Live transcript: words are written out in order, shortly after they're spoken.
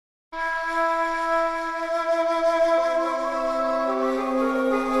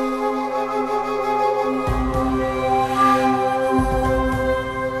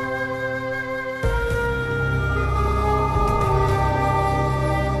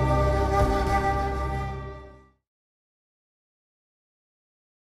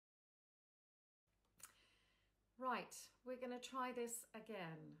Right, we're going to try this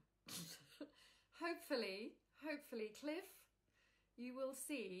again. Hopefully, Cliff, you will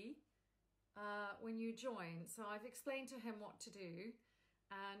see when you join. So I've explained to him what to do,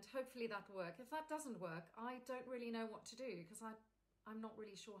 and hopefully that will work. If that doesn't work, I don't really know what to do because I'm not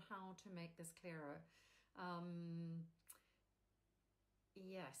really sure how to make this clearer.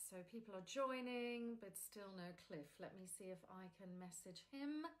 Yes, so people are joining, but still no Cliff. Let me see if I can message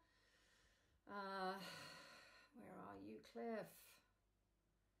him. Where are you, Cliff?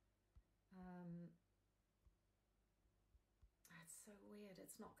 That's so weird.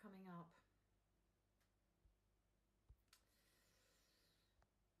 It's not coming up.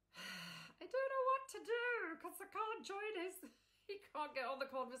 I don't know what to do because I can't join his. He can't get on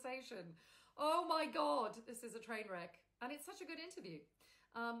the conversation. Oh my God, this is a train wreck. And it's such a good interview.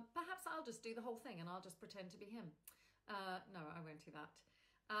 Perhaps I'll just do the whole thing and I'll just pretend to be him. No, I won't do that.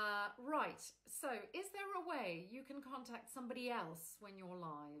 Right, so is there a way you can contact somebody else when you're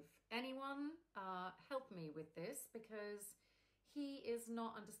live? Anyone help me with this because he is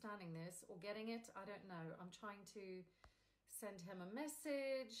not understanding this or getting it. I don't know. I'm trying to send him a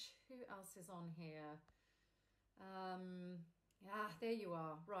message. Who else is on here? Yeah, there you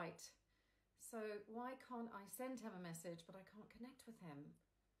are. Right. So why can't I send him a message, but I can't connect with him?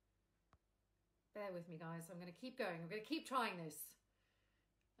 Bear with me, guys. I'm going to keep going. I'm going to keep trying this.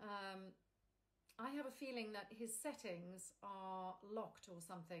 I have a feeling that his settings are locked or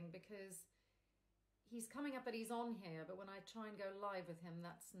something because he's coming up that he's on here, but when I try and go live with him,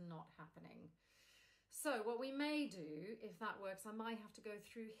 that's not happening. So what we may do, if that works, I might have to go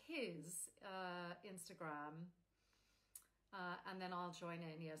through his Instagram and then I'll join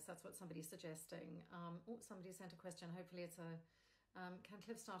in. Yes, that's what somebody's suggesting. Oh, somebody sent a question. Hopefully it's a, can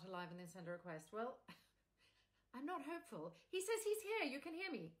Cliff start a live and then send a request? Well, I'm not hopeful. He says he's here. You can hear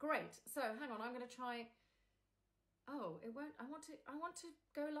me. Great. So hang on. I'm going to try. Oh, it won't. I want to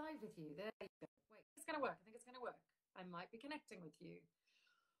go live with you. There you go. Wait, it's going to work. I think it's going to work. I might be connecting with you.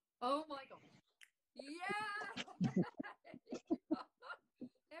 Oh my God. Yeah.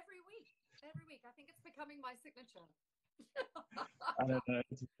 Every week. I think it's becoming my signature. I don't know.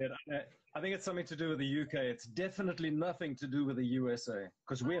 I think it's something to do with the UK. It's definitely nothing to do with the USA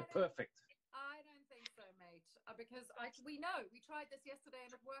because we're perfect. I don't think so, mate, because we tried this yesterday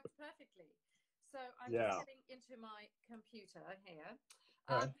and it worked perfectly. So I'm just getting into my computer here.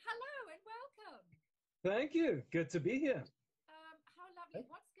 Hello and welcome. Thank you. Good to be here. How lovely.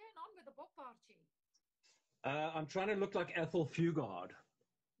 What's going on with the book party? I'm trying to look like Ethel Fugard.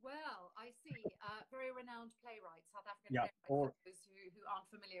 Well, I see. Very renowned playwright, South African playwright, for those who aren't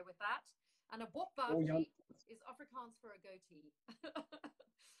familiar with that. And a book party is Afrikaans for a goatee.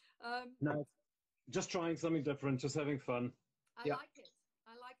 No, just trying something different, just having fun. I like it.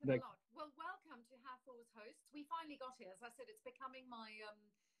 I like it a lot. Well, welcome to Hathor's hosts. We finally got here. As I said, it's becoming my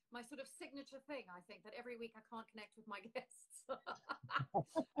my sort of signature thing, I think, that every week I can't connect with my guests.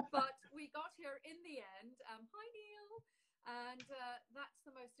 But we got here in the end. Hi, Neil. And that's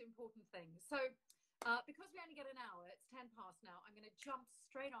the most important thing. So because we only get an hour, it's 10 past now, I'm going to jump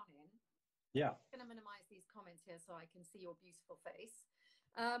straight on in. Yeah. I'm going to minimize these comments here so I can see your beautiful face.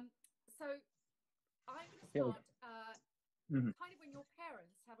 So I'm going to start kind of when your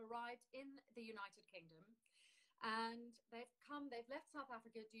parents have arrived in the United Kingdom and they've left South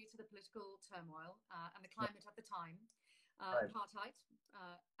Africa due to the political turmoil and the climate at the time, apartheid,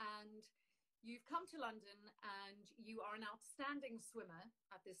 and you've come to London and you are an outstanding swimmer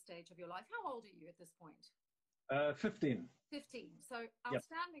at this stage of your life. How old are you at this point? 15. 15. So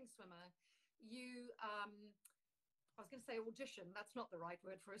outstanding swimmer. You, I was going to say audition. That's not the right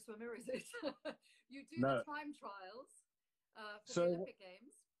word for a swimmer, is it? You do the time trials for the Olympic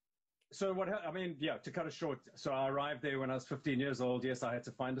Games. So to cut it short, so I arrived there when I was 15 years old. Yes, I had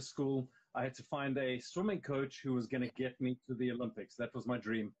to find a school. I had to find a swimming coach who was going to get me to the Olympics. That was my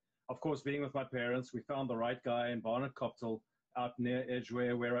dream. Of course, being with my parents, we found the right guy in Barnet Copthall out near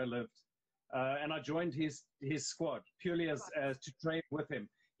Edgware where I lived. And I joined his squad purely as to train with him.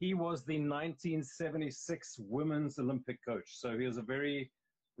 He was the 1976 Women's Olympic coach. So he was a very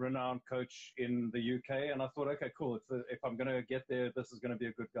renowned coach in the UK. And I thought, okay, cool. If I'm going to get there, this is going to be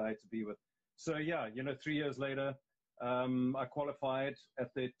a good guy to be with. So, 3 years later, I qualified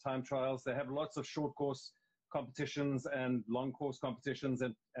at the time trials. They have lots of short course competitions and long course competitions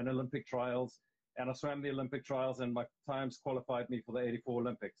and Olympic trials. And I swam the Olympic trials and my times qualified me for the 84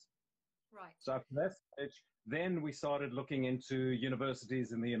 Olympics. Right. So after that stage, then we started looking into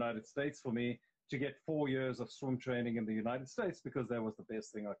universities in the United States for me to get 4 years of swim training in the United States because that was the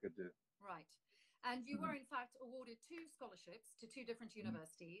best thing I could do. Right. And you were, in fact, awarded 2 scholarships to 2 different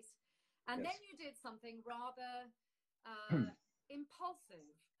universities. And Yes. then you did something rather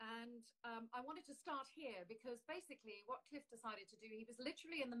impulsive. And I wanted to start here because basically what Cliff decided to do, he was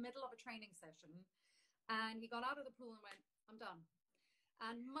literally in the middle of a training session and he got out of the pool and went, I'm done.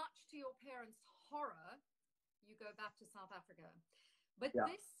 And much to your parents' horror, you go back to South Africa. But Yeah.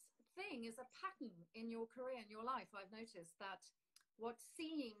 this thing is a pattern in your career, in your life. I've noticed that what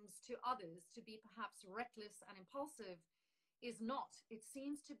seems to others to be perhaps reckless and impulsive is not. It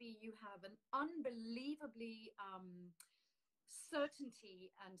seems to be you have an unbelievably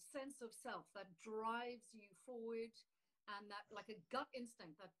certainty and sense of self that drives you forward, and that like a gut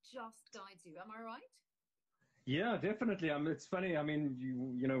instinct that just guides you. Am I right? Yeah, definitely. It's funny. I mean,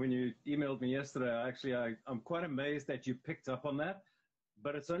 you know, when you emailed me yesterday, I'm quite amazed that you picked up on that.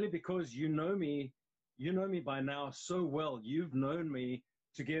 But it's only because you know me by now so well. You've known me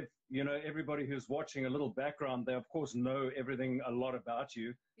to give, you know, everybody who's watching a little background. They of course know everything a lot about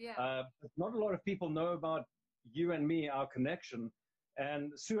you. Yeah. But not a lot of people know about you and me, our connection.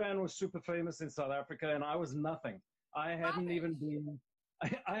 And Suanne was super famous in South Africa, and I was nothing. I hadn't even been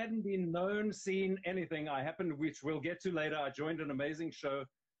I hadn't been known, seen anything. I happened, which we'll get to later. I joined an amazing show,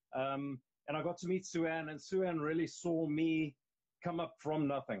 and I got to meet Suanne, and Suanne really saw me come up from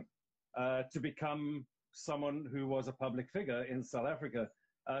nothing to become someone who was a public figure in South Africa.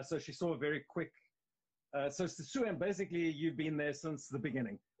 So she saw a very quick. So Suanne, basically, you've been there since the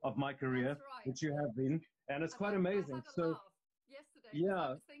beginning of my career, right. which you have been, and it's quite amazing. I had a laugh yesterday. Yeah, I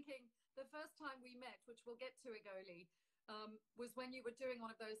was thinking the first time we met, which we'll get to, Igoli, was when you were doing one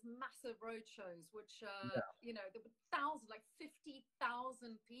of those massive road shows, which, you know, there were thousands, like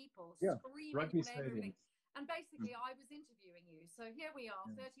 50,000 people screaming rugby and everything. stadiums. And basically, I was interviewing you. So here we are,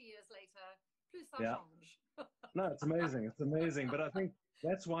 30 years later, plus ça change. No, it's amazing. It's amazing. But I think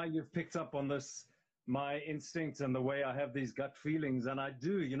that's why you've picked up on this, my instinct and the way I have these gut feelings. And I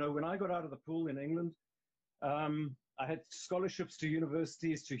do, you know, when I got out of the pool in England, I had scholarships to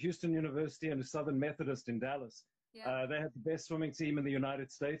universities, to Houston University and to Southern Methodist in Dallas. Yeah. They had the best swimming team in the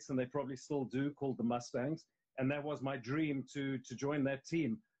United States, and they probably still do, called the Mustangs. And that was my dream to join that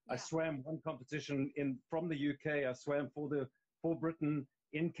team. I swam one competition from the UK. I swam for Britain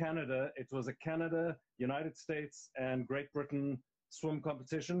in Canada. It was a Canada, United States, and Great Britain swim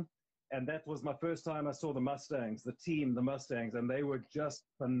competition. And that was my first time I saw the Mustangs, the team, the Mustangs, and they were just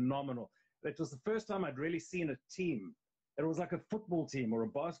phenomenal. It was the first time I'd really seen a team. It was like a football team or a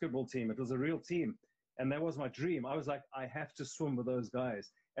basketball team. It was a real team. And that was my dream. I was like, I have to swim with those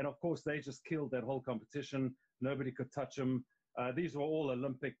guys. And of course, they just killed that whole competition. Nobody could touch them. These were all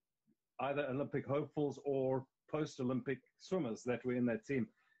either Olympic hopefuls or post-Olympic swimmers that were in that team.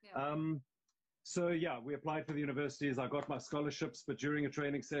 Yeah. So yeah, we applied for the universities. I got my scholarships, but during a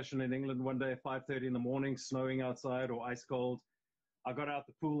training session in England one day at 5:30 in the morning, snowing outside or ice cold, I got out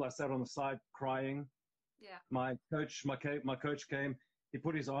the pool. I sat on the side crying. Yeah. My coach came. He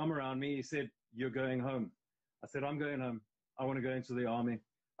put his arm around me. He said, "You're going home." I said, "I'm going home. I want to go into the army."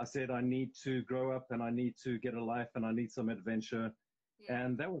 I said, "I need to grow up and I need to get a life and I need some adventure." Yeah.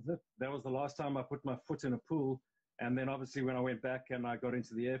 And that was it. That was the last time I put my foot in a pool. And then obviously when I went back and I got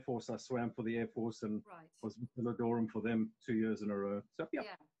into the Air Force, I swam for the Air Force and was Victor for them 2 years in a row. So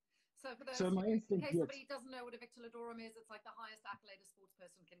yeah. So for those, in case somebody doesn't know what a Victor is, it's like the highest accolade a sports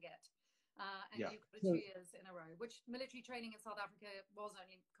person can get. And you got it 2 years in a row, which military training in South Africa was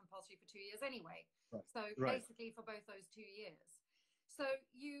only compulsory for 2 years anyway. So basically for both those 2 years. So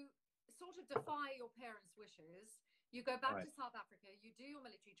you sort of defy your parents' wishes. You go back to South Africa, you do your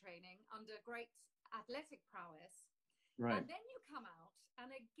military training under great athletic prowess. And then you come out,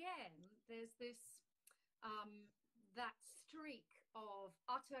 and again, there's this, that streak of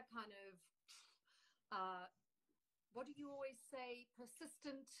utter kind of, what do you always say,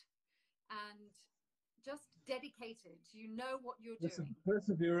 persistent and just dedicated. You know what you're doing.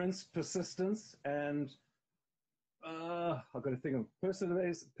 Perseverance, persistence, and I've got to think of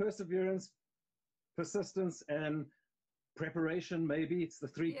perseverance, persistence, and preparation. Maybe it's the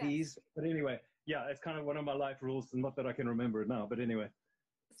 3 P's. But anyway, yeah, it's kind of one of my life rules. Not that I can remember it now, but anyway.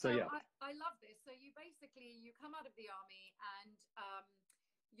 So yeah. I love this. So you come out of the army and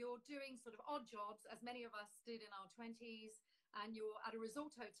you're doing sort of odd jobs, as many of us did in our 20s. And you're at a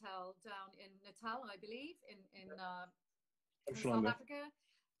resort hotel down in Natal, I believe, in South Africa,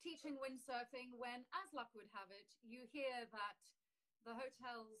 teaching windsurfing, when, as luck would have it, you hear that the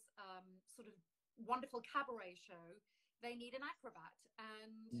hotel's sort of wonderful cabaret show, they need an acrobat.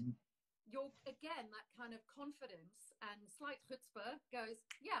 And you're, again, that kind of confidence and slight chutzpah goes,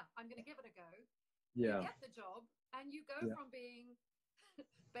 yeah, I'm going to give it a go. Yeah. You get the job, and you go from being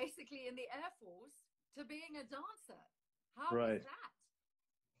basically in the Air Force to being a dancer. How was that?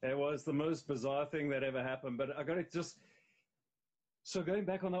 It was the most bizarre thing that ever happened. But I got to just, so going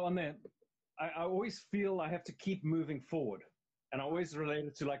back on that, I always feel I have to keep moving forward. And I always relate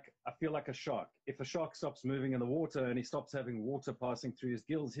it to, like, I feel like a shark. If a shark stops moving in the water and he stops having water passing through his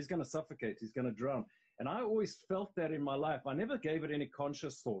gills, he's going to suffocate, he's going to drown. And I always felt that in my life. I never gave it any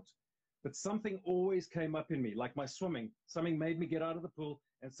conscious thought, but something always came up in me, like my swimming. Something made me get out of the pool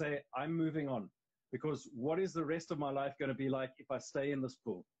and say, I'm moving on. Because what is the rest of my life going to be like if I stay in this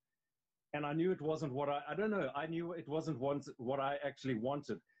pool? And I knew it wasn't what I don't know, I knew it wasn't what I actually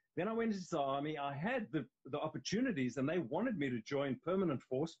wanted. Then I went into the army. I had the opportunities, and they wanted me to join permanent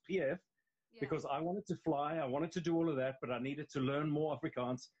force, PF, because I wanted to fly. I wanted to do all of that, but I needed to learn more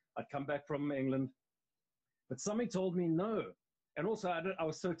Afrikaans. I'd come back from England. But something told me no. And also, I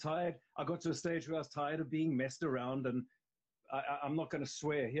was so tired. I got to a stage where I was tired of being messed around. And I'm not going to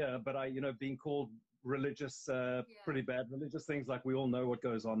swear here, but being called religious, pretty bad religious things, like we all know what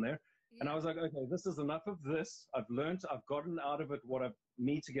goes on there. And I was like, okay, this is enough of this. I've learned, I've gotten out of it what I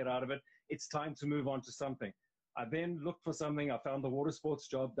need to get out of it. It's time to move on to something. I then looked for something. I found the water sports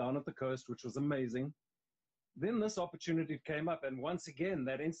job down at the coast, which was amazing. Then this opportunity came up. And once again,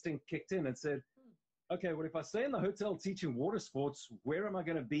 that instinct kicked in and said, okay, well, if I stay in the hotel teaching water sports, where am I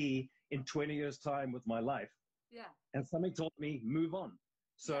going to be in 20 years' time with my life? Yeah. And something told me, move on.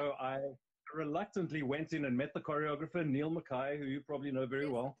 So I reluctantly went in and met the choreographer, Neil Mackay, who you probably know very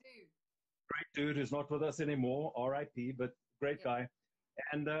well. Great dude who's not with us anymore, RIP, but great guy.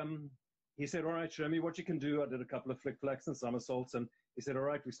 And he said, all right, show me what you can do. I did a couple of flick-flacks and somersaults, and he said, all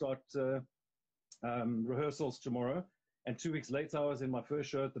right, we start rehearsals tomorrow. And 2 weeks later, I was in my first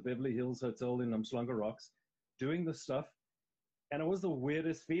show at the Beverly Hills Hotel in Umhlanga Rocks, doing this stuff. And it was the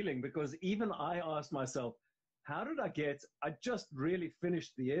weirdest feeling, because even I asked myself, how did I just really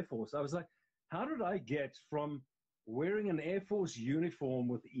finished the Air Force. I was like, how did I get from wearing an Air Force uniform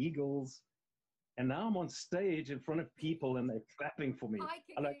with eagles, and now I'm on stage in front of people and they're clapping for me?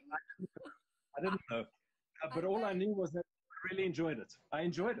 I didn't know. But all I knew was that I really enjoyed it. I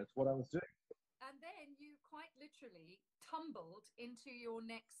enjoyed it, what I was doing. And then you quite literally tumbled into your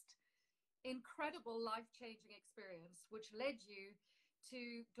next incredible life-changing experience, which led you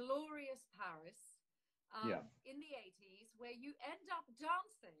to glorious Paris in the 80s, where you end up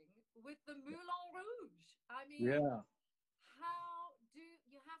dancing with the Moulin Rouge. I mean,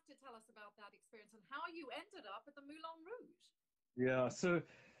 you have to tell us about that experience and how you ended up at the Moulin Rouge. Yeah,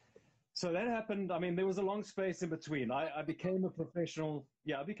 so that happened. I mean, there was a long space in between. I became a professional.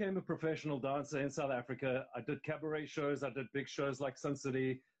 I became a professional dancer in South Africa. I did cabaret shows. I did big shows like Sun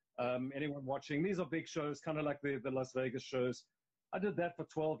City. Anyone watching, these are big shows, kind of like the Las Vegas shows. I did that for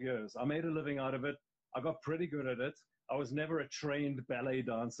 12 years. I made a living out of it. I got pretty good at it. I was never a trained ballet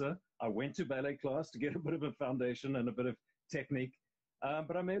dancer. I went to ballet class to get a bit of a foundation and a bit of technique.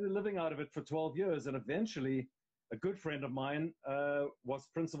 But I made a living out of it for 12 years. And eventually, a good friend of mine was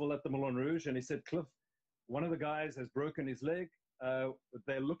principal at the Moulin Rouge. And he said, Cliff, one of the guys has broken his leg.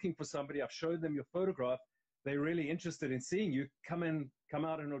 They're looking for somebody. I've showed them your photograph. They're really interested in seeing you. Come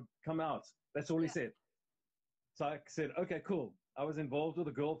out. That's all he said. So I said, okay, cool. I was involved with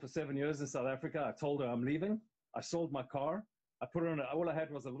a girl for 7 years in South Africa. I told her I'm leaving. I sold my car. I put her on, all I had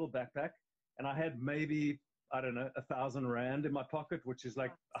was a little backpack. And I had maybe, I don't know, 1,000 Rand in my pocket, which is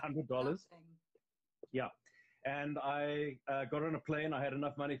like $100. Yeah. And I got on a plane. I had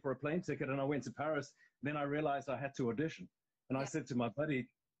enough money for a plane ticket, and I went to Paris. Then I realized I had to audition. And I said to my buddy,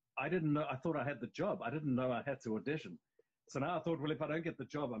 I didn't know, I thought I had the job. I didn't know I had to audition. So now I thought, well, if I don't get the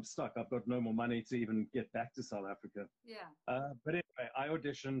job, I'm stuck. I've got no more money to even get back to South Africa. But anyway, I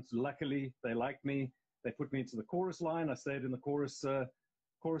auditioned. Luckily, they liked me. They put me into the chorus line. I stayed in the chorus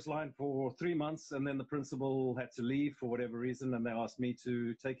line for 3 months, and then the principal had to leave for whatever reason, and they asked me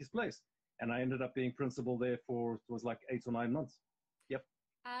to take his place. And I ended up being principal there for, it was like 8 or 9 months. Yep.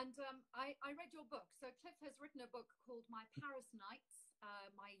 And I read your book. So Cliff has written a book called My Paris Nights,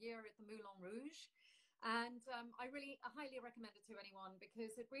 My Year at the Moulin Rouge. And I really highly recommend it to anyone,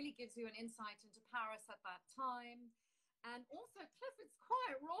 because it really gives you an insight into Paris at that time. And also, Cliff, it's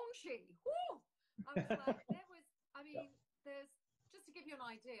quite raunchy. Woo! I was like, there's, just to give you an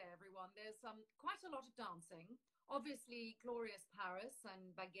idea, everyone, there's quite a lot of dancing. Obviously, glorious Paris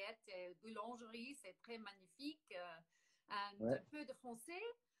and baguette, boulangerie, c'est très magnifique, and un peu de français.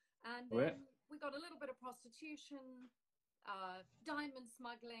 And then we got a little bit of prostitution, diamond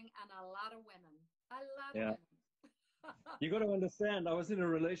smuggling, and a lot of women. A lot of women. You got to understand, I was in a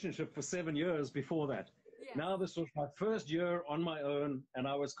relationship for 7 years before that. Now this was my first year on my own, and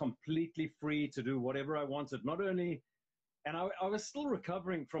I was completely free to do whatever I wanted. Not only, and I was still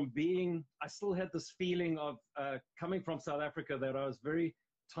recovering from being, I still had this feeling of coming from South Africa, that I was very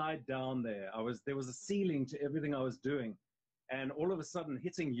tied down there. There was a ceiling to everything I was doing. And all of a sudden,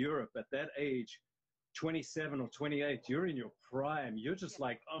 hitting Europe at that age, 27 or 28, you're in your prime. You're just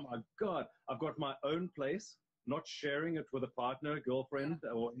like, oh my God, I've got my own place, not sharing it with a partner, girlfriend,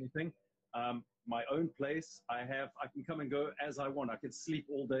 or anything. My own place. I can come and go as I want. I can sleep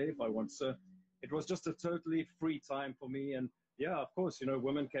all day if I want. So it was just a totally free time for me. And yeah, of course, you know,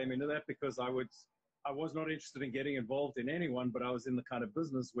 women came into that because I was not interested in getting involved in anyone, but I was in the kind of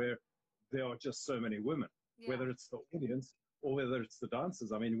business where there are just so many women, whether it's the audience or whether it's the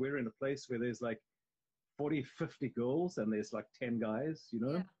dancers. I mean, we're in a place where there's like 40, 50 girls and there's like 10 guys, you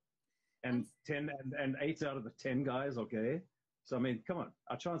know, and 8 out of the 10 guys are gay. So, I mean, come on,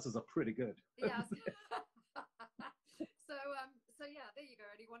 our chances are pretty good. Yes. So yeah, there you go,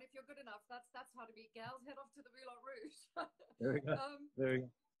 anyone. If you're good enough, that's how to meet girls. Head off to the Moulin Rouge. There we go. There we go.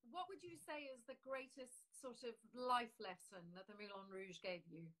 What would you say is the greatest sort of life lesson that the Moulin Rouge gave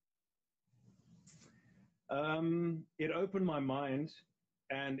you? It opened my mind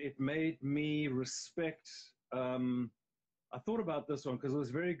and it made me respect. I thought about this one because it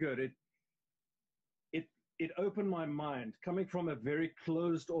was very good. It opened my mind coming from a very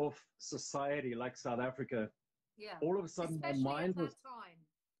closed off society like South Africa. Yeah. All of a sudden, especially my mind at that was. time.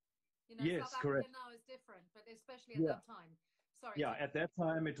 You know, yes, South Africa correct. now is different, but especially at that time. Sorry. Yeah, at that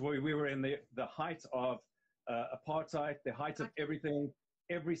time, we were in the height of apartheid, the height of everything.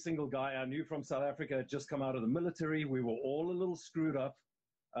 Every single guy I knew from South Africa had just come out of the military. We were all a little screwed up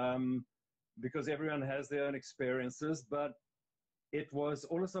because everyone has their own experiences. But it was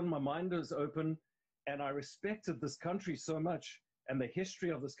all of a sudden my mind was open and I respected this country so much and the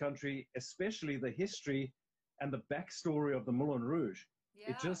history of this country, especially the history and the backstory of the Moulin Rouge. Yeah.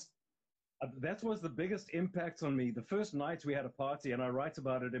 It just, that was the biggest impact on me. The first night we had a party, and I write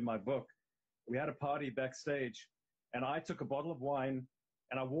about it in my book. We had a party backstage, and I took a bottle of wine,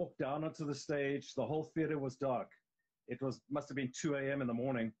 and I walked down onto the stage. The whole theater was dark. Must have been 2 a.m. in the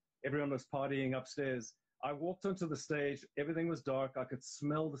morning. Everyone was partying upstairs. I walked onto the stage. Everything was dark. I could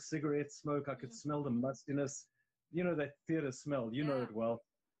smell the cigarette smoke. I could smell the mustiness. You know, that theater smell. You know it well.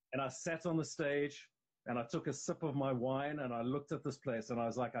 And I sat on the stage, and I took a sip of my wine, and I looked at this place, and I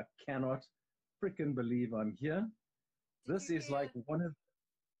was like, I cannot freaking believe I'm here. This is like one of...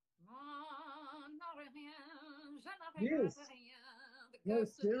 Yes. No,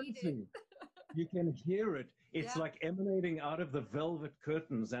 seriously. You can hear it. It's like emanating out of the velvet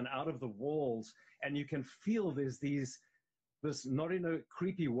curtains and out of the walls, and you can feel there's this, not in a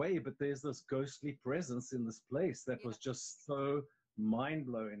creepy way, but there's this ghostly presence in this place that was just so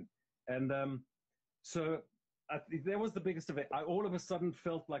mind-blowing. And so that was the biggest of it. I all of a sudden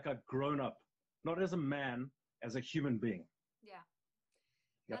felt like I'd grown up, not as a man, as a human being. Yeah.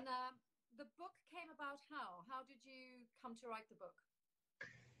 Yep. And the book came about how? How did you come to write the book?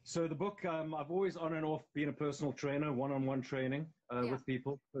 So the book, I've always on and off been a personal trainer, one-on-one training with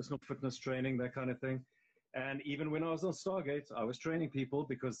people, personal fitness training, that kind of thing. And even when I was on Stargate, I was training people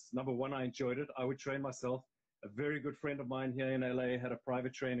because, number one, I enjoyed it. I would train myself. A very good friend of mine here in LA had a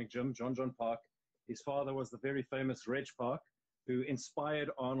private training gym, John Park. His father was the very famous Reg Park, who inspired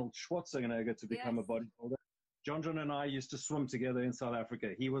Arnold Schwarzenegger to become a bodybuilder. John and I used to swim together in South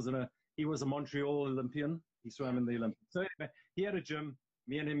Africa. He was a Montreal Olympian. He swam in the Olympics. So anyway, he had a gym.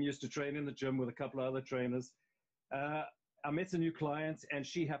 Me and him used to train in the gym with a couple of other trainers. I met a new client, and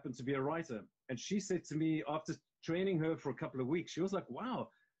she happened to be a writer. And she said to me, after training her for a couple of weeks, she was like, wow,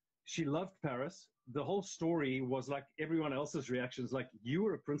 she loved Paris. The whole story was like everyone else's reactions, like, you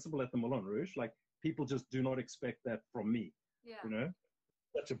were a principal at the Moulin Rouge. Like, people just do not expect that from me. Yeah. You know?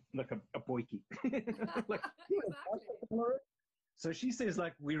 Such a boykie. Like, exactly. So she says,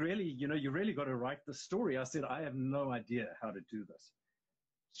 like, you really got to write the story. I said, I have no idea how to do this.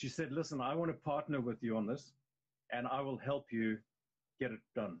 She said, listen, I want to partner with you on this, and I will help you get it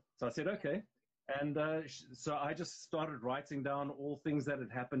done. So I said, okay. And so I just started writing down all things that had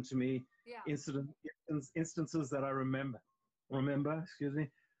happened to me, instances that I remember, excuse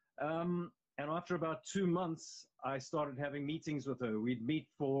me. And after about 2 months, I started having meetings with her. We'd meet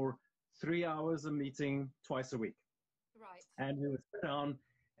for 3 hours a meeting twice a week. Right. And we would sit down,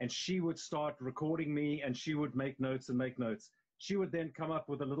 and she would start recording me, and she would make notes and make notes. She would then come up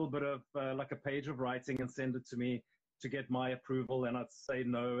with a little bit of like a page of writing and send it to me to get my approval. And I'd say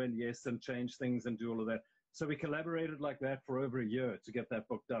no and yes and change things and do all of that. So we collaborated like that for over a year to get that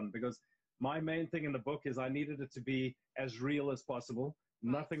book done, because my main thing in the book is I needed it to be as real as possible.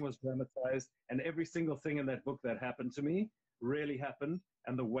 Right. Nothing was dramatized. And every single thing in that book that happened to me really happened.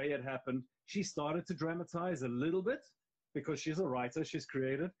 And the way it happened, she started to dramatize a little bit because she's a writer, she's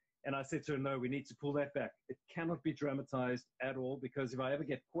creative. And I said to her, no, we need to pull that back. It cannot be dramatized at all, because if I ever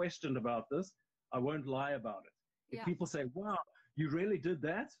get questioned about this, I won't lie about it. If people say, wow, you really did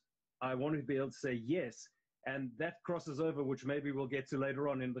that, I want to be able to say yes. And that crosses over, which maybe we'll get to later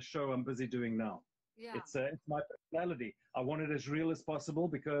on in the show I'm busy doing now. Yeah. It's my personality. I want it as real as possible,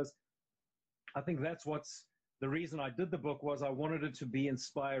 because I think that's what's the reason I did the book, was I wanted it to be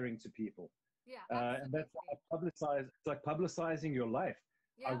inspiring to people. Yeah, and that's why I publicize. It's like publicizing your life.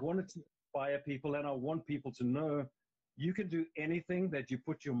 I wanted to inspire people, and I want people to know you can do anything that you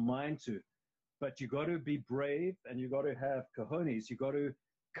put your mind to, but you got to be brave, and you got to have cojones. You got to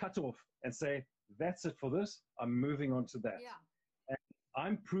cut off and say, that's it for this. I'm moving on to that. Yeah. And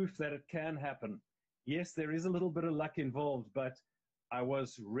I'm proof that it can happen. Yes, there is a little bit of luck involved, but I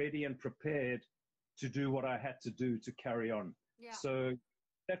was ready and prepared to do what I had to do to carry on. Yeah. So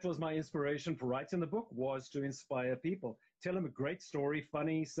that was my inspiration for writing the book, was to inspire people. Tell them a great story,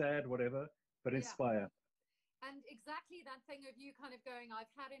 funny, sad, whatever, but inspire. And exactly that thing of you kind of going,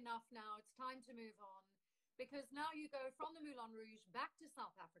 I've had enough now, it's time to move on. Because now you go from the Moulin Rouge back to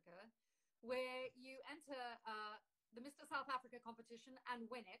South Africa, where you enter the Mr. South Africa competition and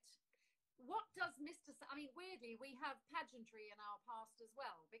win it. What does I mean, weirdly, we have pageantry in our past as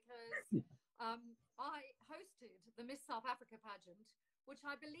well, because I hosted the Miss South Africa pageant, which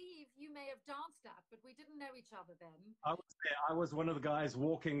I believe you may have danced at, but we didn't know each other then. I was one of the guys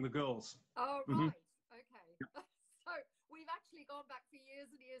walking the girls. Oh, right. Okay. So we've actually gone back for years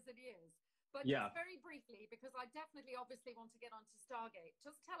and years and years. But just very briefly, because I definitely obviously want to get onto Stargate,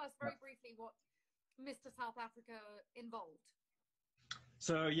 just tell us very briefly what Mr. South Africa involved.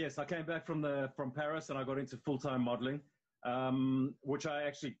 So yes, I came back from Paris, and I got into full-time modeling, which I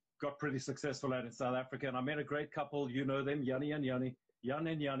actually got pretty successful at in South Africa. And I met a great couple, you know them, Jan and Yanni,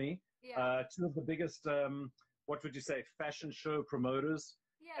 two of the biggest, what would you say, fashion show promoters.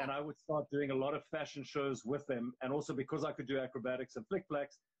 Yeah. And I would start doing a lot of fashion shows with them. And also because I could do acrobatics and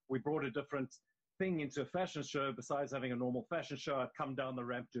flick-flacks, we brought a different thing into a fashion show. Besides having a normal fashion show, I'd come down the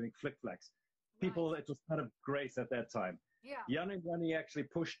ramp doing flick-flacks. People, it was kind of great at that time. Yeah. Jan and Yanni actually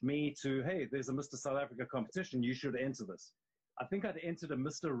pushed me to, hey, there's a Mr. South Africa competition. You should enter this. I think I'd entered a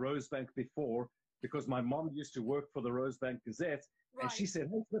Mr. Rosebank before, because my mom used to work for the Rosebank Gazette. Right. And she said,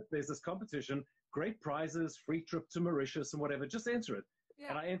 hey, Cliff, there's this competition, great prizes, free trip to Mauritius and whatever, just enter it.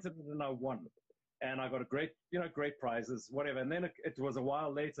 Yeah. And I entered it and I won. And I got a great prizes, whatever. And then it was a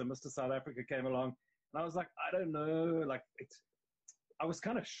while later, Mr. South Africa came along. And I was like, I don't know, I was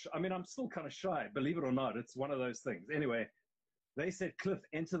kind of, I'm still kind of shy, believe it or not. It's one of those things. Anyway, they said, Cliff,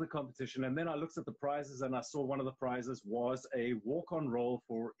 enter the competition. And then I looked at the prizes, and I saw one of the prizes was a walk-on role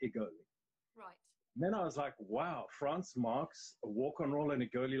for Igoli. Right. And then I was like, wow, France marks a walk-on role in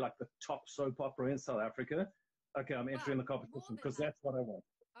Igoli, like the top soap opera in South Africa. Okay, I'm entering the competition, because that's what I want.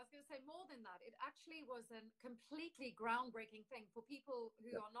 I was going to say more than that. It actually was a completely groundbreaking thing for people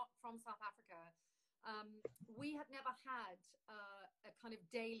who are not from South Africa. We had never had a kind of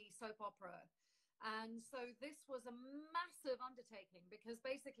daily soap opera. And so this was a massive undertaking, because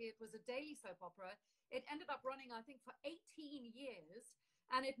basically it was a daily soap opera. It ended up running, I think, for 18 years,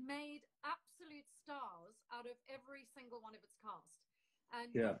 and it made absolute stars out of every single one of its cast. And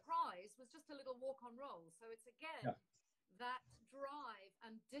the prize was just a little walk-on role. So it's, again, that drive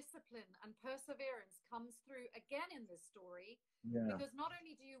and discipline and perseverance comes through again in this story, because not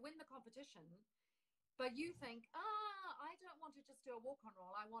only do you win the competition, but you think, I don't want to just do a walk-on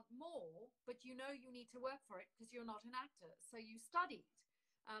role. I want more, but you know you need to work for it because you're not an actor. So you studied.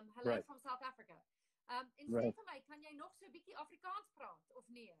 Hello from South Africa. En sê vir my, kan jy nog so 'n bietjie Afrikaans praat of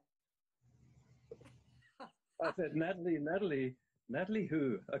nee? I said, Natalie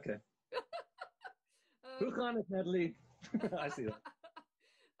who? Okay. Hoe gaan het, Natalie? I see that.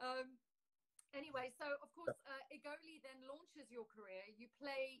 Anyway, so of course, Igoli then launches your career. You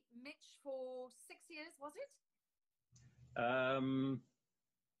play Mitch for 6 years, was it?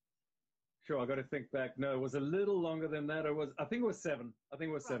 Sure, I got to think back. No, it was a little longer than that. I think it was 7. I think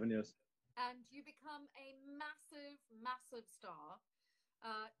it was 7 years. And you become a massive, massive star.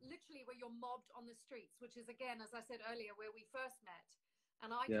 Literally where you're mobbed on the streets, which is, again, as I said earlier, where we first met.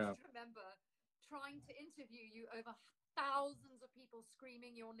 And I just remember trying to interview you over thousands of people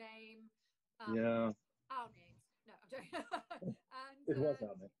screaming your name. Our names. No, I'm joking. And it was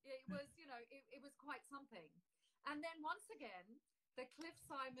our name. It was, it was quite something. And then once again, the Cliff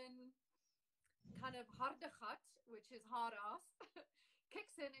Simon kind of harde gat, which is hard ass,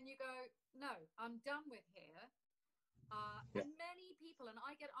 kicks in, and you go, no, I'm done with here. And many people, and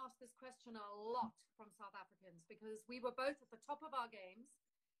I get asked this question a lot from South Africans, because we were both at the top of our games,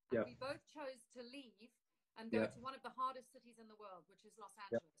 and we both chose to leave and go to one of the hardest cities in the world, which is Los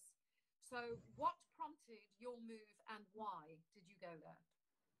Angeles. So what prompted your move and why did you go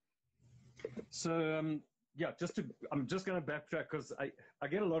there? So, yeah, I'm just going to backtrack because I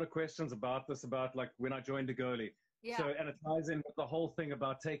get a lot of questions about this, about like when I joined Agoli. Yeah. So, and it ties in with the whole thing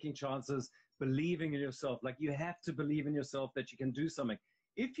about taking chances, believing in yourself. Like you have to believe in yourself that you can do something.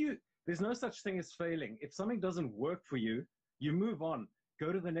 There's no such thing as failing. If something doesn't work for you, you move on,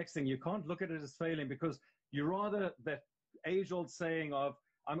 go to the next thing. You can't look at it as failing because you rather that age old saying of,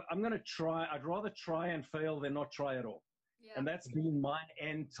 I'm going to try. I'd rather try and fail than not try at all. Yeah. And that's been my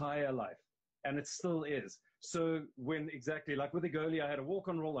entire life. And it still is. So when exactly like with Agoli, I had a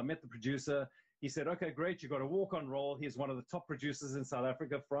walk-on role. I met the producer. He said, okay, great. You got a walk-on role. He's one of the top producers in South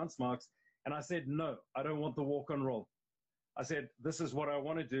Africa, Frans Marx. And I said, no, I don't want the walk-on role. I said, this is what I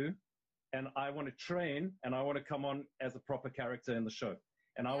want to do. And I want to train and I want to come on as a proper character in the show.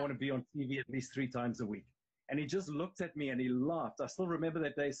 And I want to be on TV at least 3 times a week. And he just looked at me and he laughed. I still remember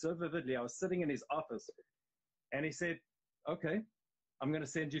that day so vividly. I was sitting in his office and he said, okay, I'm going to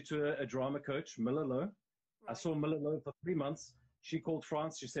send you to a drama coach, Miller Lowe. Right. I saw Miller Lowe for 3 months. She called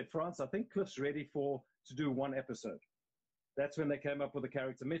France. She said, France, I think Cliff's ready to do 1 episode. That's when they came up with the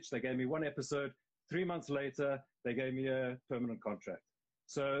character Mitch. They gave me 1 episode. 3 months later, they gave me a permanent contract.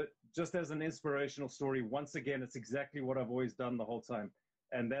 So just as an inspirational story, once again, it's exactly what I've always done the whole time.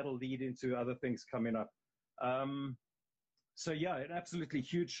 And that'll lead into other things coming up. So yeah, an absolutely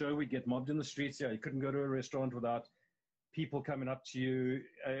huge show. We get mobbed in the streets. Yeah, you couldn't go to a restaurant without people coming up to you.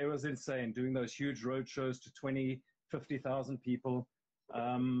 It was insane doing those huge road shows to 20, 50,000 people.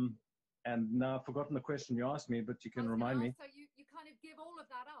 And now I've forgotten the question you asked me, but you can remind me. So you kind of give all of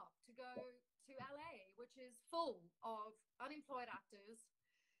that up to go to LA, which is full of unemployed actors.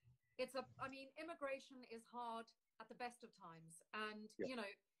 Immigration is hard at the best of times. And, you know,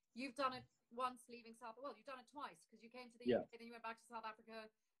 you've done it once leaving you've done it twice because you came to the UK, then you went back to South Africa,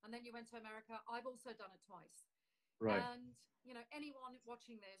 and then you went to America. I've also done it twice. Right. And, you know, anyone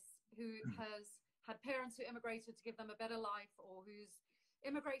watching this who has had parents who immigrated to give them a better life or who's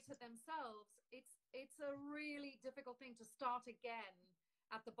immigrated themselves, it's a really difficult thing to start again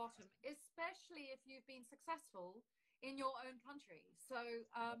at the bottom, especially if you've been successful in your own country. So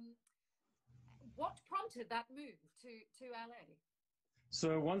what prompted that move to LA?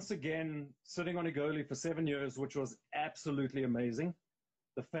 So once again, sitting on Agoli for 7 years, which was absolutely amazing.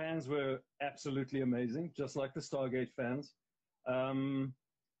 The fans were absolutely amazing, just like the Stargate fans. I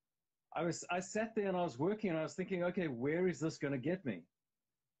sat there and I was working and I was thinking, okay, where is this going to get me?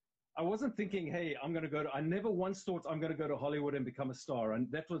 I wasn't thinking, hey, I never once thought I'm going to go to Hollywood and become a star. And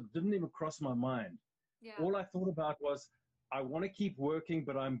didn't even cross my mind. Yeah. All I thought about was, I want to keep working,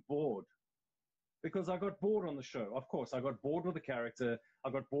 but I'm bored. Because I got bored on the show. Of course, I got bored with the character. I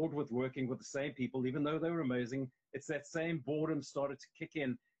got bored with working with the same people, even though they were amazing. It's that same boredom started to kick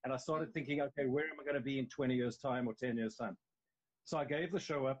in. And I started thinking, okay, where am I going to be in 20 years' time or 10 years' time? So I gave the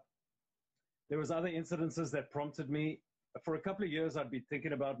show up. There was other incidences that prompted me. For a couple of years, I'd been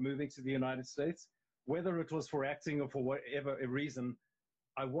thinking about moving to the United States, whether it was for acting or for whatever reason.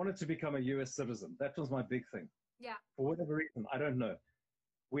 I wanted to become a US citizen. That was my big thing. Yeah. For whatever reason, I don't know.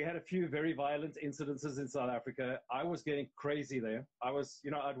 We had a few very violent incidences in South Africa. I was getting crazy there. I'd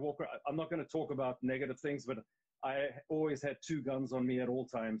walk around. I'm not going to talk about negative things, but I always had 2 guns on me at all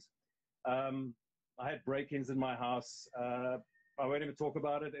times. I had break-ins in my house. I won't even talk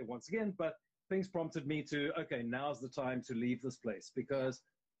about it once again, but things prompted me to, okay, now's the time to leave this place because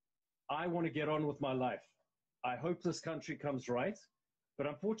I want to get on with my life. I hope this country comes right, but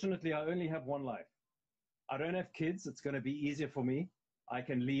unfortunately, I only have one life. I don't have kids. It's going to be easier for me. I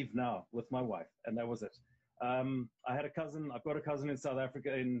can leave now with my wife, and that was it. I've got a cousin in South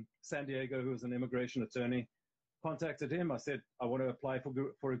Africa, in San Diego, who's an immigration attorney. Contacted him. I said, I want to apply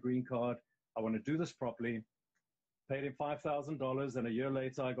for a green card. I want to do this properly. Paid him $5,000, and a year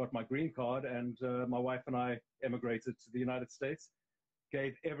later, I got my green card, and my wife and I emigrated to the United States.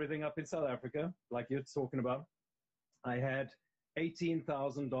 Gave everything up in South Africa, like you're talking about. I had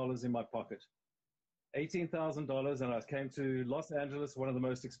 $18,000 in my pocket. $18,000, and I came to Los Angeles, one of the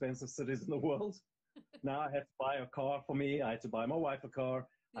most expensive cities in the world. Now I had to buy a car for me. I had to buy my wife a car.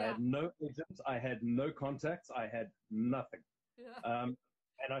 Yeah. I had no agents. I had no contacts. I had nothing. Yeah.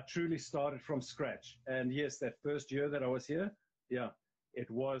 And I truly started from scratch. And yes, that first year that I was here, it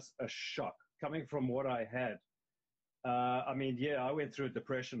was a shock coming from what I had. I went through a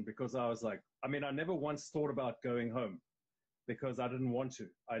depression because I was like, I never once thought about going home because I didn't want to.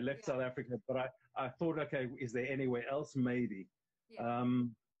 I left South Africa, but I thought, okay, is there anywhere else? Maybe. Yeah.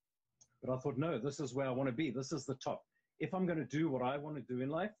 But I thought, no, this is where I want to be. This is the top. If I'm going to do what I want to do in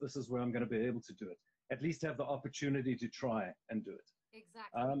life, this is where I'm going to be able to do it. At least have the opportunity to try and do it.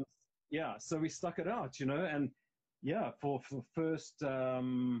 Exactly. so we stuck it out, and yeah, for first, I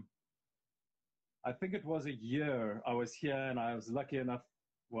think it was a year I was here, and I was lucky enough.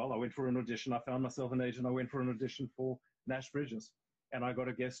 Well, I went for an audition. I found myself an agent. I went for an audition for Nash Bridges, and I got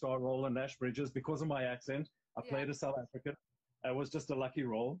a guest star role in Nash Bridges because of my accent. I played a South African. It was just a lucky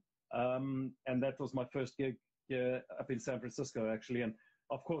role. And that was my first gig here up in San Francisco, actually. And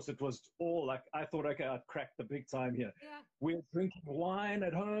of course, it was all like, I thought, okay, I'd cracked the big time here. Yeah. We're drinking wine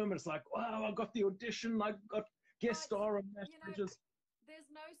at home. It's like, wow, I got the audition. I got guest star on Nash Bridges.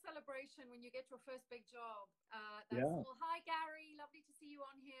 There's no celebration when you get your first big job. Well, hi, Gary. Lovely to see you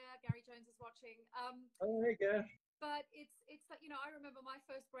on here. Gary Jones is watching. Oh, hey, Gary. But it's like, I remember my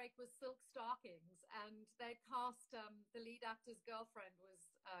first break was Silk Stockings, and they cast the lead actor's girlfriend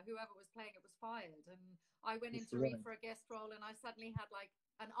was whoever was playing it was fired, and I went in to read for a guest role, and I suddenly had like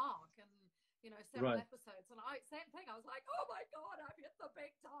an arc and several episodes, and same thing. I was like, oh my God, I've hit the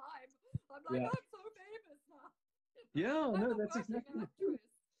big time. I'm like, I'm so famous now. Yeah, no, that's exactly true.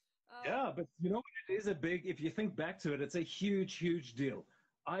 Yeah, but it is a big, if you think back to it, it's a huge, huge deal.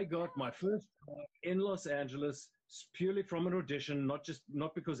 I got my first job in Los Angeles purely from an audition,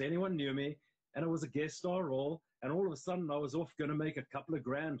 not because anyone knew me, and it was a guest star role, and all of a sudden I was off going to make a couple of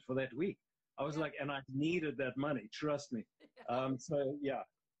grand for that week. I was like, and I needed that money, trust me. So yeah,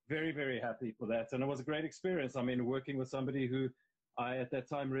 very, very happy for that. And it was a great experience. I mean, working with somebody who I at that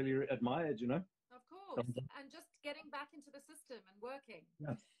time really admired, Of course, and just getting back into the system and working.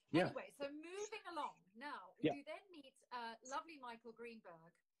 Yeah. Anyway, so moving along now, you then meet lovely Michael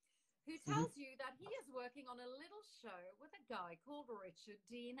Greenberg, who tells you that he is working on a little show with a guy called Richard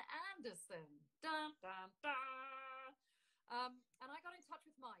Dean Anderson. Dun, dun, dun. And I got in touch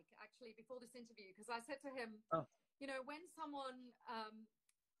with Mike, actually, before this interview, because I said to him, when someone,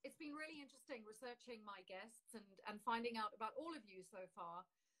 it's been really interesting researching my guests and finding out about all of you so far.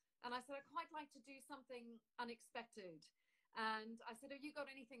 And I said, I'd quite like to do something unexpected. And I said, have you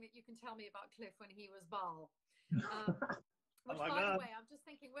got anything that you can tell me about Cliff when he was Baal? Which, by the way, I'm just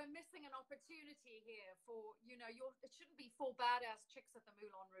thinking we're missing an opportunity here for, it shouldn't be 4 badass chicks at the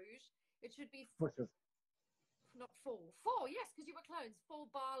Moulin Rouge. It should be not 4. 4, yes, because you were clones. 4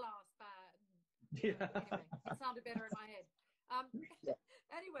 Baal-ass bad. Yeah. Anyway, it sounded better in my head.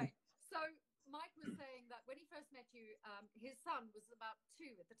 Anyway, so Mike was saying that when he first met you, his son was about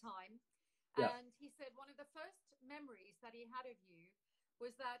 2 at the time. And he said one of the first memories that he had of you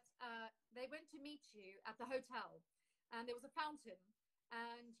was that they went to meet you at the hotel, and there was a fountain,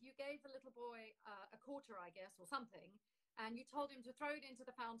 and you gave the little boy a quarter, I guess, or something, and you told him to throw it into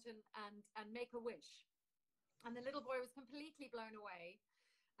the fountain and make a wish. And the little boy was completely blown away.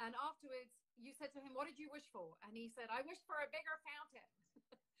 And afterwards, you said to him, what did you wish for? And he said, I wished for a bigger fountain.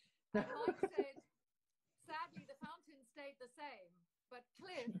 And Mike said, sadly, the fountain stayed the same, but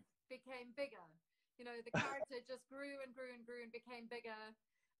Cliff became bigger. The character just grew and grew and grew and became bigger,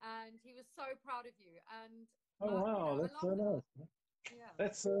 and he was so proud of you. And wow, that's so nice. Yeah,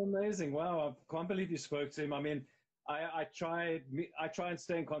 that's so amazing. Wow, I can't believe you spoke to him. I mean, I try and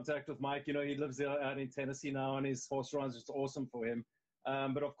stay in contact with Mike. He lives out in Tennessee now, and his horse runs just awesome for him.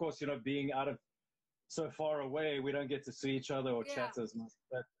 But of course, being out of so far away, we don't get to see each other or chat as much.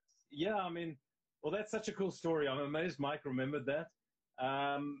 But yeah, I mean, well, that's such a cool story. I'm amazed Mike remembered that.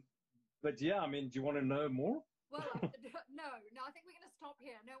 But yeah, I mean, do you want to know more? Well, no, I think we're going to stop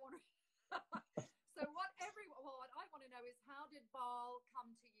here. No one. So what I want to know is, how did Baal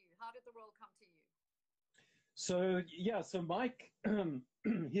come to you? How did the role come to you? So Mike,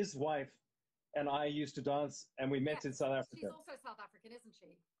 his wife and I used to dance, and we met in South Africa. She's also South African, isn't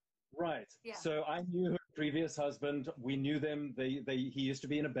she? Right. Yeah. So I knew her previous husband. We knew them. He used to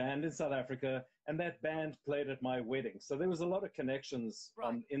be in a band in South Africa, and that band played at my wedding. So there was a lot of connections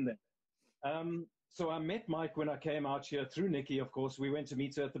in there. So I met Mike when I came out here through Nikki, of course. We went to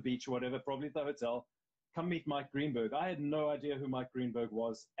meet her at the beach or whatever, probably at the hotel. Come meet Mike Greenberg. I had no idea who Mike Greenberg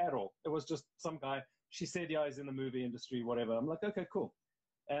was at all. It was just some guy. She said, yeah, he's in the movie industry, whatever. I'm like, okay, cool.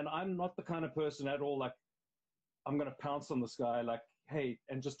 And I'm not the kind of person at all, like, I'm going to pounce on this guy, like, hey,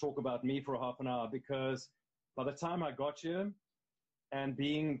 and just talk about me for half an hour, because by the time I got here, and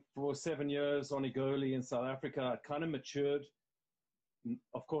being for 7 years on Igoli in South Africa, I kind of matured.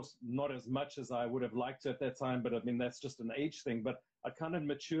 Of course, not as much as I would have liked at that time, but I mean, that's just an age thing. But I kind of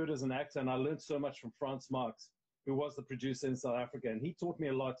matured as an actor, and I learned so much from Frans Marx, who was the producer in South Africa. And he taught me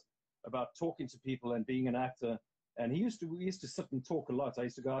a lot about talking to people and being an actor. And we used to sit and talk a lot. I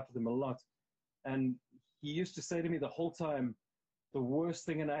used to go out with him a lot. And he used to say to me the whole time, the worst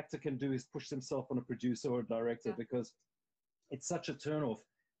thing an actor can do is push himself on a producer or a director, because it's such a turnoff.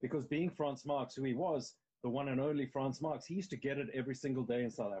 Because being Frans Marx, who he was, the one and only Franz Marx, he used to get it every single day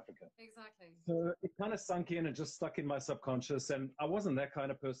in South Africa. Exactly. So it kind of sunk in and just stuck in my subconscious. And I wasn't that kind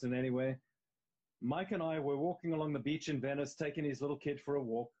of person anyway. Mike and I were walking along the beach in Venice, taking his little kid for a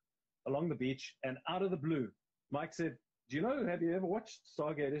walk along the beach. And out of the blue, Mike said, have you ever watched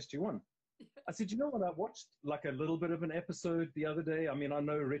Stargate SG-1? I said, you know what? I watched like a little bit of an episode the other day. I mean, I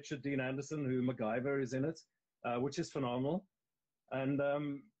know Richard Dean Anderson, who MacGyver is in it, which is phenomenal. And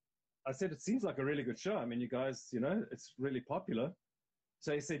I said, it seems like a really good show. I mean, you guys, it's really popular.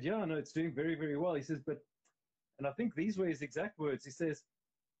 So he said, yeah, no, it's doing very, very well. He says, and I think these were his exact words. He says,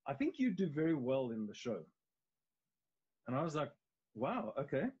 I think you do very well in the show. And I was like, wow,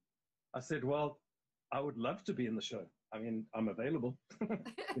 okay. I said, well, I would love to be in the show. I mean, I'm available.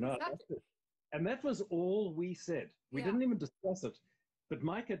 Exactly. And that was all we said. We didn't even discuss it. But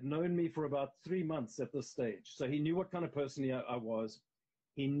Mike had known me for about 3 months at this stage. So he knew what kind of person I was.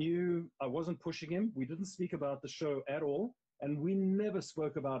 He knew I wasn't pushing him. We didn't speak about the show at all. And we never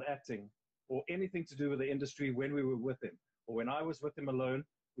spoke about acting or anything to do with the industry when we were with him. Or when I was with him alone,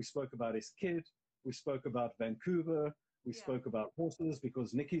 we spoke about his kid. We spoke about Vancouver. We spoke about horses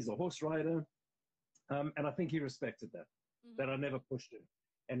because Nikki's a horse rider. And I think he respected that, that I never pushed him.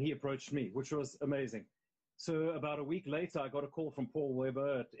 And he approached me, which was amazing. So about a week later, I got a call from Paul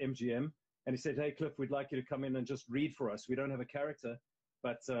Weber at MGM. And he said, hey, Cliff, we'd like you to come in and just read for us. We don't have a character,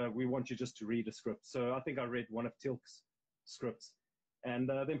 but we want you just to read a script. So I think I read one of Tilk's scripts. And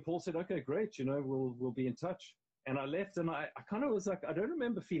then Paul said, okay, great. We'll be in touch. And I left and I kind of was like, I don't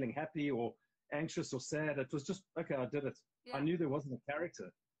remember feeling happy or anxious or sad. It was just, okay, I did it. Yeah. I knew there wasn't a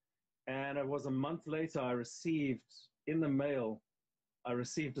character. And it was a month later, I received in the mail, I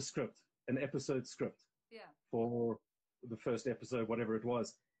received a script, an episode script for the first episode, whatever it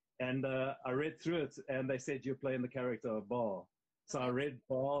was. And I read through it and they said, you're playing the character of Baal. So I read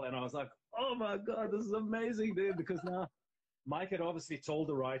Baal and I was like, oh my God, this is amazing, dude. Because now Mike had obviously told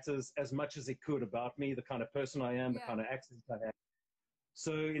the writers as much as he could about me, the kind of person I am, the kind of accent I have.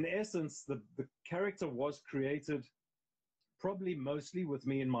 So in essence, the character was created probably mostly with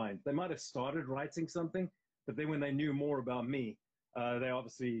me in mind. They might have started writing something, but then when they knew more about me, they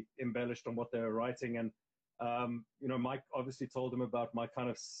obviously embellished on what they were writing. And, Mike obviously told them about my kind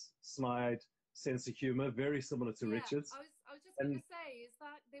of snide sense of humor, very similar to Richard's. I was just going to say is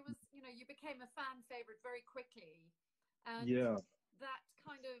that there was, you became a fan favorite very quickly. And that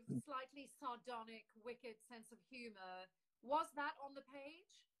kind of slightly sardonic, wicked sense of humor, was that on the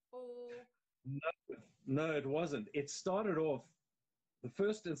page or? No, it wasn't. It started off, the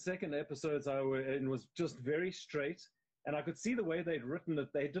first and second episodes I were in was just very straight. And I could see the way they'd written it.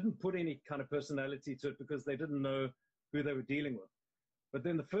 They didn't put any kind of personality to it because they didn't know who they were dealing with. But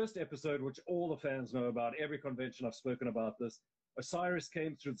then the first episode, which all the fans know about, every convention I've spoken about this, Osiris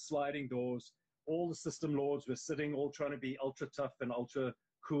came through the sliding doors. All the system lords were sitting, all trying to be ultra tough and ultra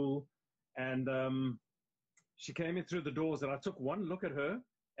cool. And she came in through the doors and I took one look at her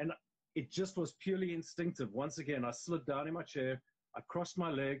and it just was purely instinctive. Once again, I slid down in my chair. I crossed my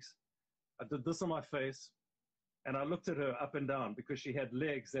legs. I did this on my face. And I looked at her up and down because she had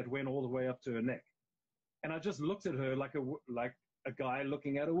legs that went all the way up to her neck. And I just looked at her like a guy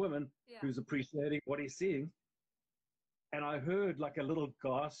looking at a woman who's appreciating what he's seeing. And I heard like a little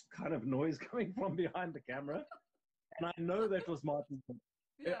gasp kind of noise coming from behind the camera. And I know that was Martin.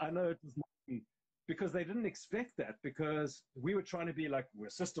 I know it was Martin because they didn't expect that because we were trying to be like, we're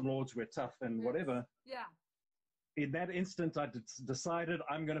system lords, we're tough and whatever. Yeah. In that instant, I decided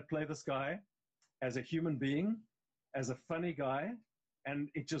I'm going to play this guy as a human being, as a funny guy, and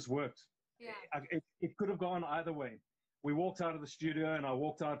it just worked. Yeah. It could have gone either way. We walked out of the studio and I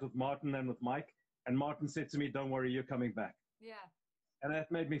walked out with Martin and with Mike, and Martin said to me, don't worry, you're coming back. Yeah. And that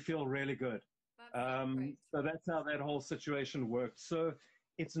made me feel really good. That's great. So that's how that whole situation worked. So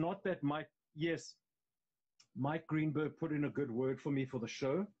it's not that Mike Greenberg put in a good word for me for the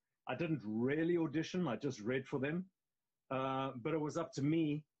show. I didn't really audition. I just read for them. But it was up to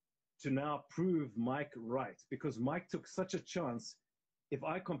me to now prove Mike right, because Mike took such a chance. If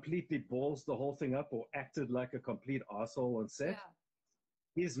I completely balls the whole thing up or acted like a complete arsehole on set,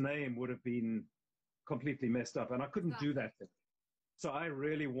 his name would have been completely messed up. And I couldn't do that. So I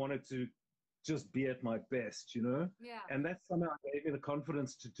really wanted to just be at my best, Yeah. And that somehow gave me the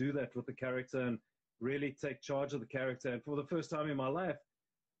confidence to do that with the character and really take charge of the character. And for the first time in my life,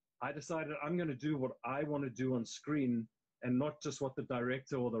 I decided I'm going to do what I want to do on screen and not just what the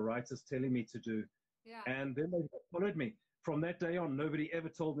director or the writer's telling me to do. Yeah. And then they followed me. From that day on, nobody ever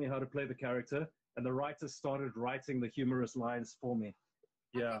told me how to play the character, and the writers started writing the humorous lines for me.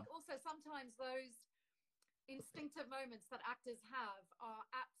 I think also sometimes those instinctive moments that actors have are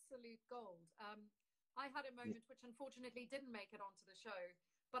absolute gold. I had a moment which unfortunately didn't make it onto the show,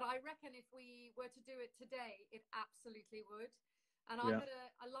 but I reckon if we were to do it today, it absolutely would. And I had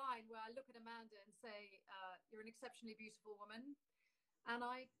a line where I look at Amanda and say, you're an exceptionally beautiful woman. And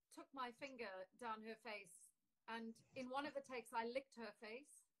I took my finger down her face, and in one of the takes, I licked her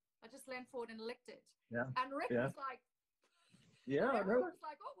face. I just leaned forward and licked it. Yeah. And Rick was like, everyone was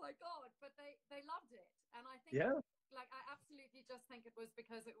like, oh my God, but they loved it. And I think, like, I absolutely just think it was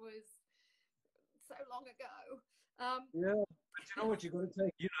because it was so long ago. But you know what, you got to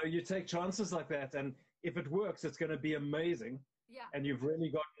take, you take chances like that. And if it works, it's going to be amazing. Yeah. And you've really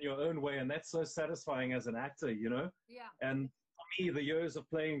gotten your own way. And that's so satisfying as an actor, Yeah. And for me, the years of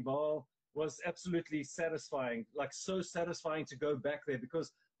playing ball was absolutely satisfying, like so satisfying to go back there,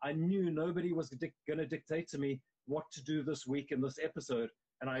 because I knew nobody was going to dictate to me what to do this week in this episode.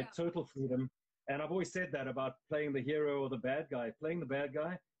 And I had total freedom. And I've always said that about playing the hero or the bad guy. Playing the bad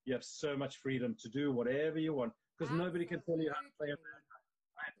guy, you have so much freedom to do whatever you want, because nobody can tell you how to play a bad guy.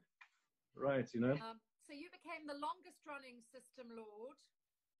 Right, So you became the longest running system lord,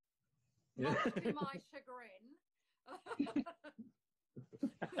 much to my chagrin. God,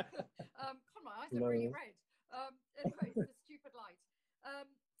 my eyes are really red. Anyway, it's the stupid light.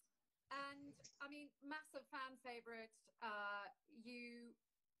 And I mean, massive fan favorite. I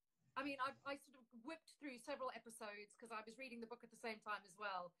sort of whipped through several episodes because I was reading the book at the same time as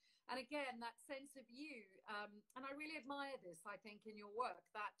well. And again, that sense of you, and I really admire this, I think, in your work,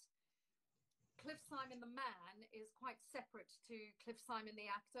 that Cliff Simon the man is quite separate to Cliff Simon the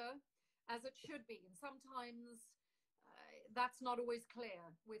actor, as it should be. And sometimes that's not always clear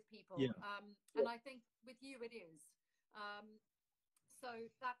with people. And I think with you it is. So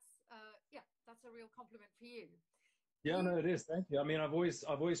that's a real compliment for you. Yeah, no, it is. Thank you. I mean, I've always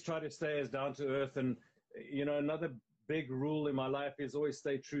tried to stay as down to earth, and another big rule in my life is always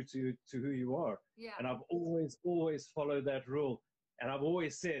stay true to who you are. Yeah. And I've always followed that rule. And I've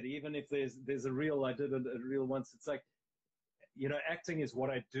always said, even if there's a reel, I did a reel once, it's like, acting is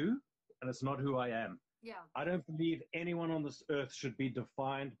what I do, and it's not who I am. Yeah. I don't believe anyone on this earth should be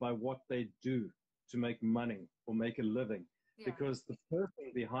defined by what they do to make money or make a living, because the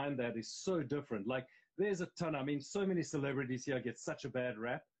person behind that is so different. Like, there's a ton. I mean, so many celebrities here get such a bad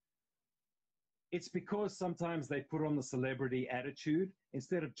rap. It's because sometimes they put on the celebrity attitude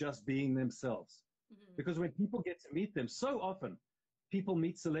instead of just being themselves. Mm-hmm. Because when people get to meet them, so often people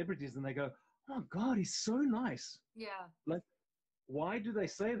meet celebrities and they go, oh God, he's so nice. Yeah. Like, why do they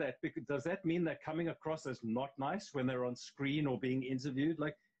say that? Because does that mean they're coming across as not nice when they're on screen or being interviewed?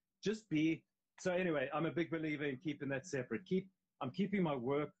 Like, just be. So anyway, I'm a big believer in keeping that separate. I'm keeping my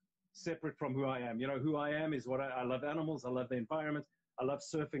work separate from who I am. Who I am is what I love animals. I love the environment. I love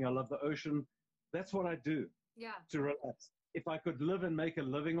surfing. I love the ocean. That's what I do. Yeah. To relax. If I could live and make a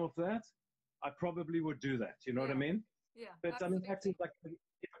living off that, I probably would do that. You know what I mean? Yeah. But absolutely. I mean, acting, like,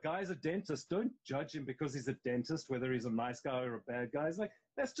 if a guy's a dentist, don't judge him because he's a dentist, whether he's a nice guy or a bad guy. It's like,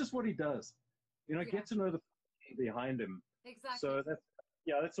 that's just what he does. Get to know the person behind him. Exactly. So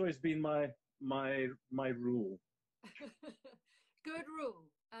that's always been my rule. Good rule.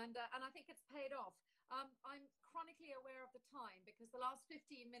 And I think it's paid off. I'm chronically aware of the time because the last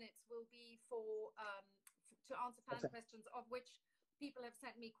 15 minutes will be to answer fan questions, of which people have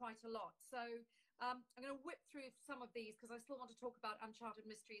sent me quite a lot. So I'm going to whip through some of these because I still want to talk about Uncharted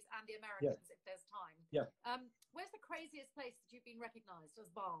Mysteries and the Americans if there's time. Yeah. Where's the craziest place that you've been recognized as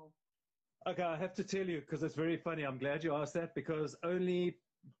Baal? Okay, I have to tell you, because it's very funny. I'm glad you asked that, because only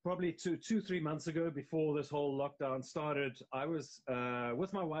probably 2-3 months ago, before this whole lockdown started, I was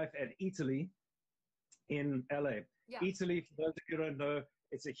with my wife at Italy in LA. Yeah. Italy, for those of you who don't know,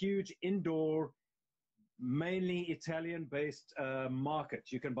 it's a huge indoor, mainly Italian-based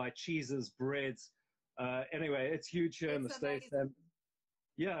market. You can buy cheeses, breads. Anyway, it's huge here in the States. And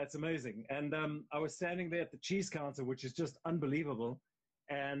yeah, it's amazing. And I was standing there at the cheese counter, which is just unbelievable.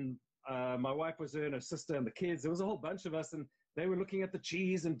 And my wife was there and her sister and the kids. There was a whole bunch of us, and they were looking at the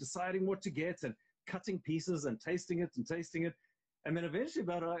cheese and deciding what to get and cutting pieces and tasting it. And then eventually,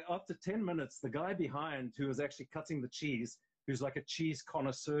 after 10 minutes, the guy behind, who was actually cutting the cheese, who's like a cheese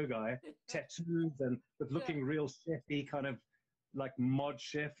connoisseur guy, tattoos and but looking real chefy, kind of like mod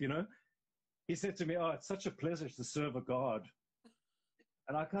chef, he said to me, oh, it's such a pleasure to serve a god.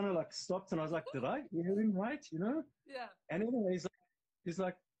 And I kind of like stopped and I was like, did I hear him right? Yeah. And anyway, he's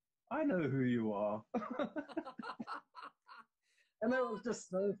like, I know who you are. And that was just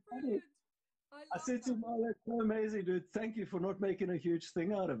so funny. I said to him, oh, that's so amazing, dude. Thank you for not making a huge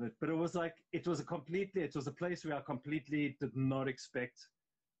thing out of it. But it was like, it was a place where I completely did not expect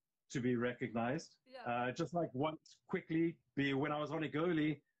to be recognized. Yeah. Just like once quickly, when I was on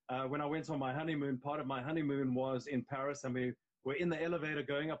Igoli, when I went on my honeymoon, part of my honeymoon was in Paris, and we were in the elevator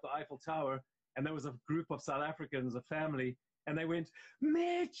going up the Eiffel Tower, and there was a group of South Africans, a family, and they went,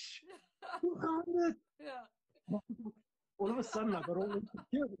 Mitch, you got it. Yeah. All of a sudden, I got all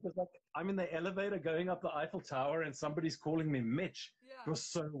insecure because like, I'm in the elevator going up the Eiffel Tower, and somebody's calling me Mitch. Yeah. It was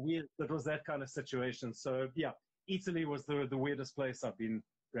so weird. It was that kind of situation. So yeah, Italy was the weirdest place I've been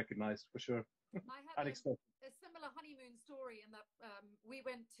recognized for sure. I had Unexpected. a similar honeymoon story in that we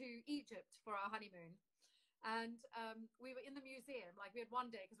went to Egypt for our honeymoon, and we were in the museum. Like we had one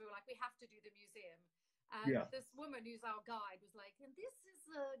day because we were like, we have to do the museum. And this woman who's our guide was like, and this is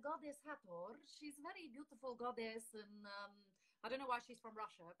goddess Hathor. She's a very beautiful goddess, and I don't know why she's from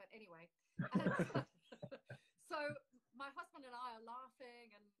Russia, but anyway. So my husband and I are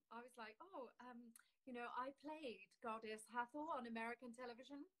laughing, and I was like, oh, you know, I played goddess Hathor on American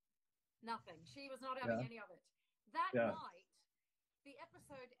television. Nothing. She was not having any of it. That night, the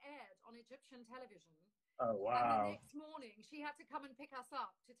episode aired on Egyptian television. Oh, wow. And the next morning, she had to come and pick us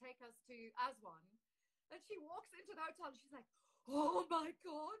up to take us to Aswan. And she walks into the hotel and she's like, oh my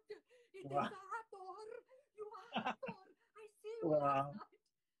God, it is Hathor. You are Hathor. I see you last night.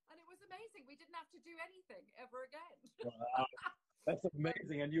 And it was amazing. We didn't have to do anything ever again. Wow. That's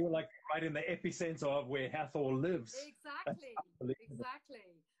amazing. And you were like right in the epicenter of where Hathor lives. Exactly. Exactly.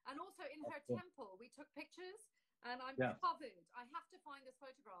 And also in her temple, we took pictures, and I'm covered. I have to find this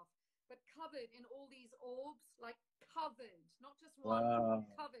photograph, but covered in all these orbs, like covered, not just one,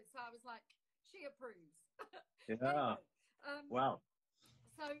 covered. So I was like, she approves. Yeah. Anyway, wow.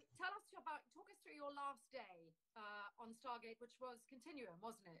 So talk us through your last day on Stargate, which was Continuum,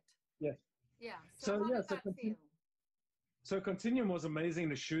 wasn't it? Yes. Yeah. So how did that feel? So Continuum was amazing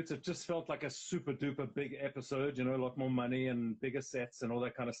to shoot. It just felt like a super duper big episode, you know, a lot more money and bigger sets and all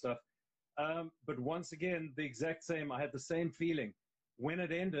that kind of stuff. But once again, the exact same, I had the same feeling. When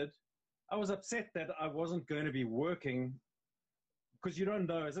it ended, I was upset that I wasn't going to be working, because you don't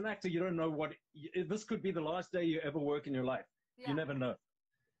know, as an actor, you don't know this could be the last day you ever work in your life. Yeah. You never know.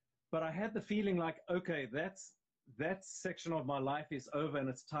 But I had the feeling like, okay, that section of my life is over, and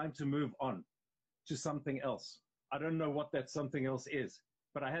it's time to move on to something else. I don't know what that something else is,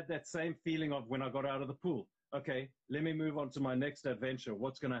 but I had that same feeling of when I got out of the pool. Okay, let me move on to my next adventure.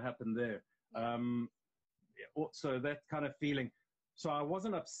 What's going to happen there? So that kind of feeling. So I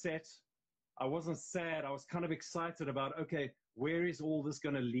wasn't upset. I wasn't sad. I was kind of excited about, okay, where is all this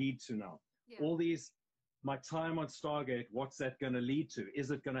going to lead to now? Yeah. All these, my time on Stargate, what's that going to lead to?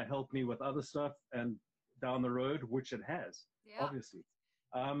 Is it going to help me with other stuff and down the road, which it has, obviously.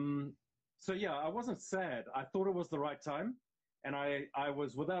 So yeah, I wasn't sad. I thought it was the right time. And I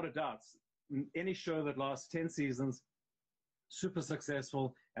was, without a doubt, any show that lasts 10 seasons, super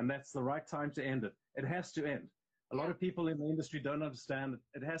successful, and that's the right time to end it. It has to end. A lot of people in the industry don't understand it.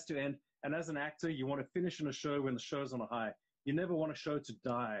 It has to end. And as an actor, you want to finish in a show when the show's on a high. You never want a show to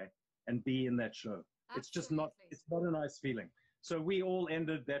die and be in that show. Absolutely. It's just not, it's not a nice feeling. So we all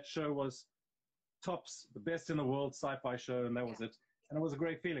ended, that show was tops, the best in the world sci-fi show, and that was it. And it was a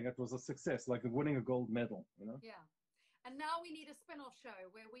great feeling. It was a success, like winning a gold medal, you know? Yeah. And now we need a spin-off show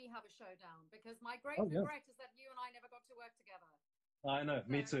where we have a showdown, because my great regret is that you and I never got to work together. I know, so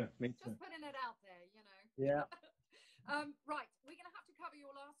me too. Just putting it out there, you know? Yeah. Right, we're going to have to cover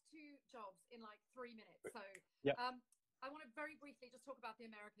your last two jobs in like 3 minutes. So I want to very briefly just talk about The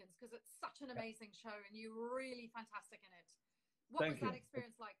Americans, because it's such an amazing show and you're really fantastic in it. What was that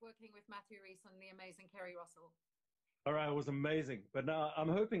experience like working with Matthew Rhys and the amazing Kerry Russell? All right, it was amazing. But now I'm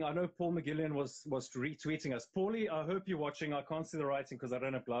hoping, I know Paul McGillian was retweeting us. Paulie, I hope you're watching. I can't see the writing because I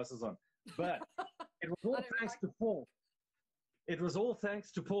don't have glasses on. But it was all thanks to Paul. It was all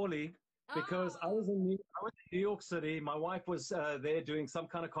thanks to Paulie, because I was in New York City. My wife was there doing some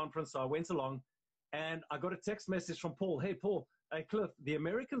kind of conference, so I went along. And I got a text message from Paul. Hey, Paul, hey, Cliff, the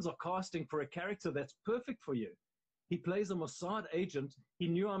Americans are casting for a character that's perfect for you. He plays a Mossad agent. He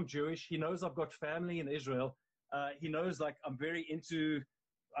knew I'm Jewish. He knows I've got family in Israel. He knows, like, I'm very into,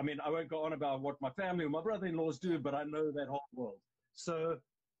 I mean, I won't go on about what my family or my brother-in-laws do, but I know that whole world. So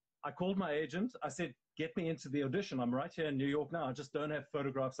I called my agent. I said, get me into the audition. I'm right here in New York now. I just don't have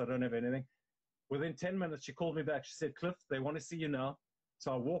photographs. I don't have anything. Within 10 minutes, she called me back. She said, Cliff, they want to see you now.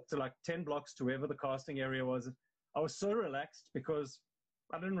 So I walked to like 10 blocks to wherever the casting area was. I was so relaxed because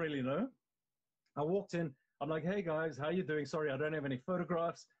I didn't really know. I walked in. I'm like, hey, guys, how you doing? Sorry, I don't have any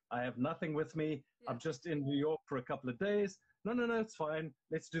photographs. I have nothing with me. I'm just in New York for a couple of days. No, it's fine.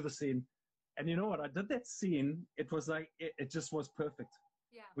 Let's do the scene. And you know what? I did that scene. It was like, it just was perfect.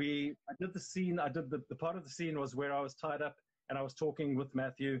 Yeah. I did the scene. I did the part of the scene was where I was tied up and I was talking with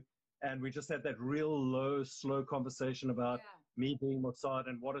Matthew, and we just had that real low, slow conversation about me being Mossad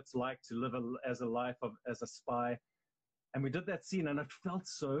and what it's like to live as a life as a spy. And we did that scene, and it felt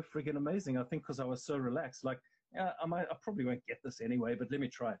so friggin' amazing. I think because I was so relaxed, like, yeah, I probably won't get this anyway, but let me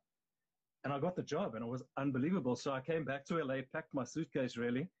try. And I got the job, and it was unbelievable. So I came back to LA, packed my suitcase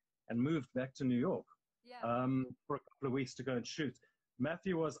really, and moved back to New York for a couple of weeks to go and shoot.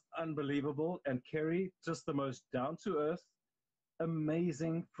 Matthew was unbelievable, and Kerry, just the most down-to-earth,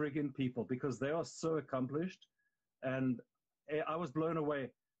 amazing friggin' people, because they are so accomplished. And I was blown away.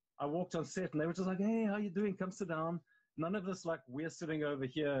 I walked on set, and they were just like, hey, how you doing? Come sit down. None of this like, we're sitting over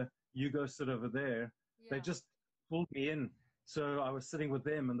here, you go sit over there. They just pulled me in. So I was sitting with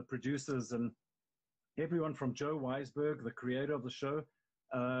them and the producers and everyone from Joe Weisberg, the creator of the show,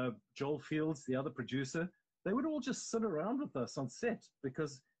 Joel Fields, the other producer. They would all just sit around with us on set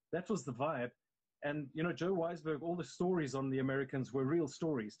because that was the vibe. And, you know, Joe Weisberg, all the stories on The Americans were real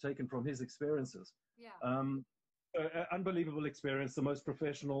stories taken from his experiences. Unbelievable experience, the most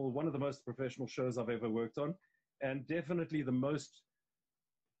professional, one of the most professional shows I've ever worked on. And definitely the most,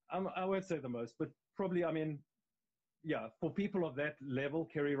 I won't say the most, but probably, I mean, yeah, for people of that level,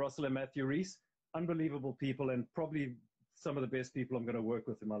 Kerry Russell and Matthew Rhys, unbelievable people and probably some of the best people I'm going to work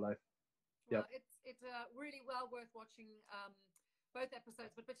with in my life. Well, it's really well worth watching both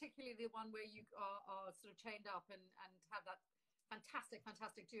episodes, but particularly the one where you are sort of chained up and have that fantastic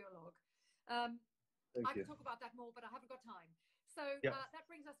duologue. I could talk about that more, but I haven't got time. So that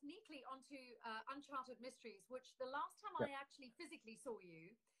brings us neatly onto Uncharted Mysteries, which the last time I actually physically saw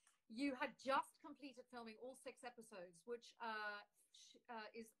you, you had just completed filming all 6 episodes, which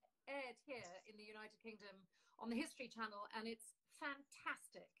is aired here in the United Kingdom on the History Channel, and it's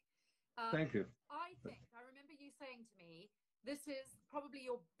fantastic. Thank you. I remember you saying to me, this is probably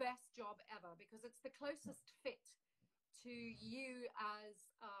your best job ever because it's the closest fit to you as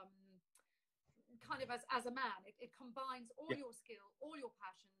kind of as a man. It combines all your skills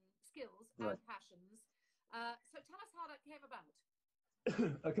and passions. So tell us how that came about.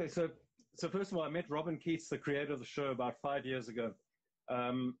 Okay, so first of all, I met Robin Keats, the creator of the show, about 5 years ago.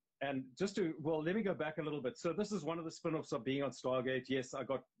 And just to, well, let me go back a little bit. So this is one of the spin-offs of being on Stargate. Yes, I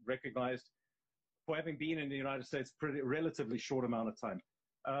got recognized for having been in the United States pretty relatively short amount of time.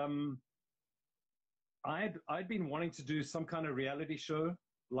 I'd been wanting to do some kind of reality show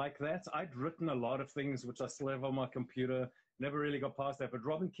like that. I'd written a lot of things, which I still have on my computer, never really got past that. But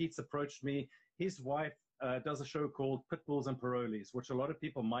Robin Keats approached me. His wife does a show called Pitbulls and Parolees, which a lot of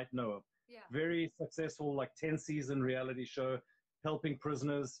people might know of. Very successful, like 10-season reality show, helping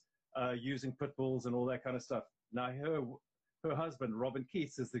prisoners using pit bulls and all that kind of stuff. Now, her husband, Robin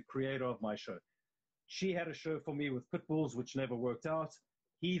Keats, is the creator of my show. She had a show for me with pit bulls, which never worked out.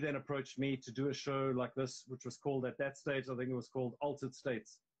 He then approached me to do a show like this, which was called, at that stage, I think it was called Altered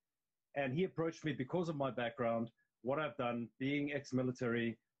States. And he approached me because of my background, what I've done, being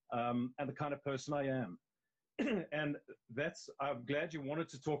ex-military, and the kind of person I am. And I'm glad you wanted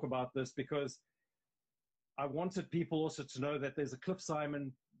to talk about this because I wanted people also to know that there's a Cliff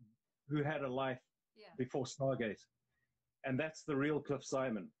Simon who had a life before Stargate. And that's the real Cliff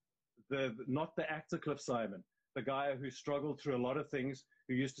Simon, not the actor Cliff Simon, the guy who struggled through a lot of things,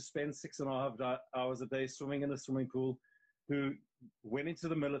 who used to spend 6.5 hours a day swimming in a swimming pool, who went into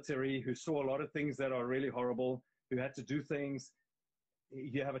the military, who saw a lot of things that are really horrible, who had to do things.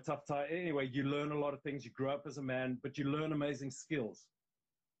 You have a tough time. Anyway, you learn a lot of things. You grow up as a man, but you learn amazing skills.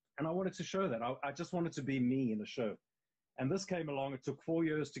 And I wanted to show that. I just wanted to be me in the show. And this came along. It took 4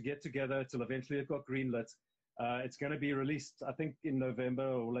 years to get together till eventually it got greenlit. It's going to be released, I think, in November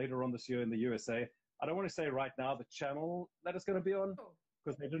or later on this year in the USA. I don't want to say right now the channel that it's going to be on,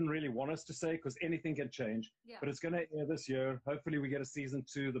 because they didn't really want us to say, because anything can change. But it's going to air this year. Hopefully we get a season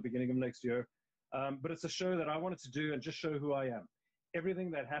 2 the beginning of next year. But it's a show that I wanted to do and just show who I am.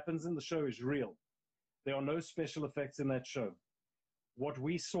 Everything that happens in the show is real. There are no special effects in that show. What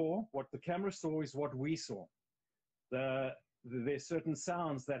we saw, what the camera saw, is what we saw. There's certain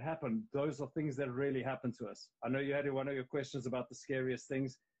sounds that happen. Those are things that really happen to us. I know you had one of your questions about the scariest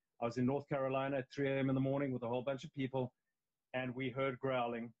things. I was in North Carolina at 3 a.m. in the morning with a whole bunch of people, and we heard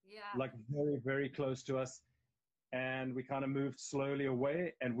growling, like very, very close to us. And we kind of moved slowly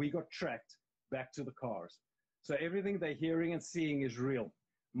away, and we got tracked back to the cars. So everything they're hearing and seeing is real.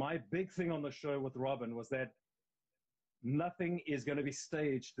 My big thing on the show with Robin was that nothing is going to be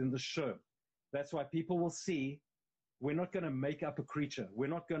staged in the show. That's why people will see, we're not going to make up a creature. We're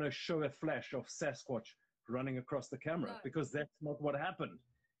not going to show a flash of Sasquatch running across the camera, because that's not what happened.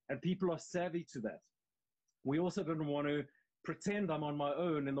 And people are savvy to that. We also didn't want to pretend I'm on my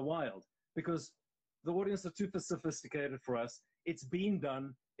own in the wild, because the audience are too sophisticated for us. It's been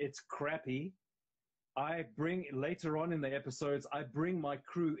done. It's crappy. I bring, later on in the episodes, I bring my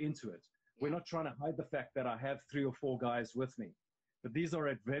crew into it. We're not trying to hide the fact that I have 3 or 4 guys with me. But these are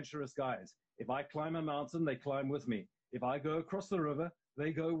adventurous guys. If I climb a mountain, they climb with me. If I go across the river,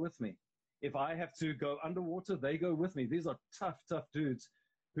 they go with me. If I have to go underwater, they go with me. These are tough, tough dudes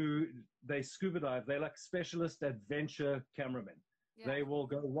who, they scuba dive. They're like specialist adventure cameramen. Yeah. They will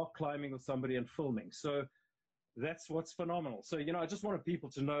go rock climbing with somebody and filming. So that's what's phenomenal. So, I just wanted people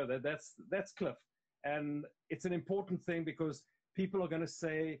to know that that's Cliff. And it's an important thing because people are going to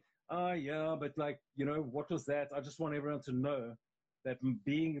say, oh, yeah, but like, what was that? I just want everyone to know that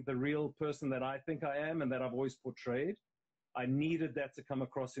being the real person that I think I am and that I've always portrayed, I needed that to come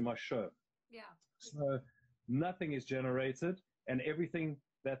across in my show. Yeah. So nothing is generated, and everything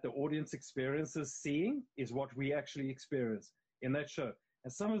that the audience experiences seeing is what we actually experience in that show.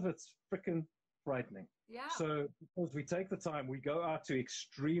 And some of it's freaking frightening. Yeah. So because we take the time, we go out to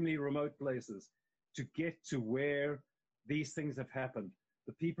extremely remote places to get to where these things have happened.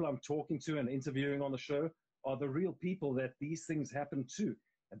 The people I'm talking to and interviewing on the show are the real people that these things happen to,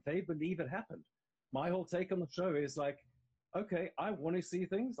 and they believe it happened. My whole take on the show is like, okay, I want to see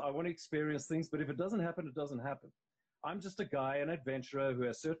things, I want to experience things, but if it doesn't happen, it doesn't happen. I'm just a guy, an adventurer who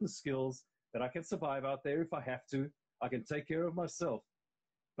has certain skills that I can survive out there if I have to. I can take care of myself,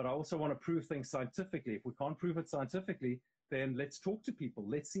 but I also want to prove things scientifically. If we can't prove it scientifically, then let's talk to people.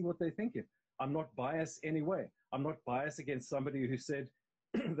 Let's see what they're thinking. I'm not biased anyway. I'm not biased against somebody who said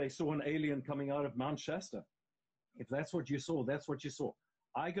they saw an alien coming out of Mount Shasta. If that's what you saw, that's what you saw.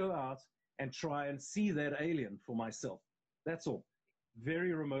 I go out and try and see that alien for myself. That's all.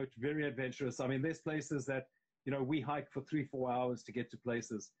 Very remote, very adventurous. I mean, there's places that, we hike for 3-4 hours to get to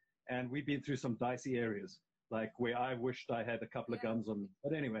places, and we've been through some dicey areas, like where I wished I had a couple of guns on me.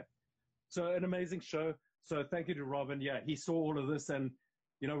 But anyway, so an amazing show. So thank you to Robin. Yeah, he saw all of this, and,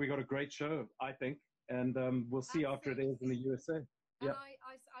 we got a great show, I think, and we'll see after it airs in the USA. And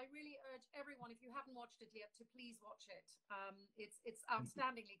I really urge everyone, if you haven't watched it yet, to please watch it. It's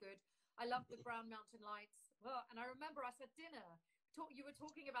outstandingly good. I love the Brown Mountain Lights. Well, and I remember us at dinner, you were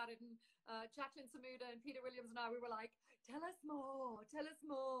talking about it, and Jacqueline Samuda and Peter Williams and I, we were like, tell us more, tell us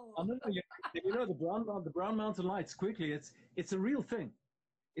more. The Brown Mountain Lights, quickly, it's a real thing.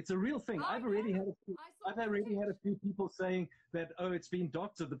 It's a real thing. I've already had a few people saying that, oh, it's been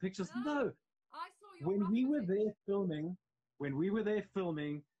doctored, the pictures. No. I saw your when we were there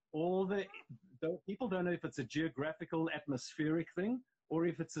filming, all the people don't know if it's a geographical atmospheric thing or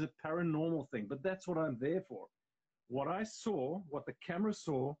if it's a paranormal thing, but that's what I'm there for. What I saw, what the camera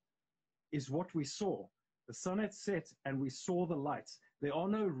saw, is what we saw. The sun had set and we saw the lights. There are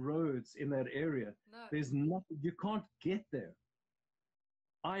no roads in that area. No. There's nothing. You can't get there.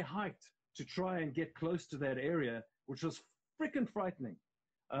 I hiked to try and get close to that area, which was freaking frightening.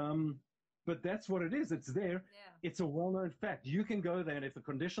 But that's what it is. It's there. Yeah. It's a well-known fact. You can go there, and if the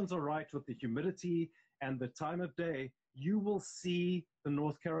conditions are right with the humidity and the time of day, you will see the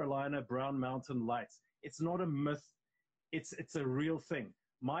North Carolina Brown Mountain Lights. It's not a myth. It's a real thing.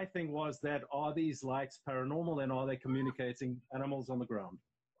 My thing was that, are these lights paranormal, and are they communicating animals on the ground?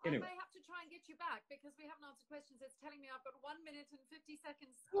 Anyway. I may have to try and get you back because we haven't answered questions. It's telling me I've got 1 minute and 50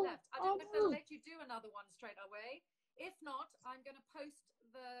 seconds left. I don't know if they'll let you do another one straight away. If not, I'm going to post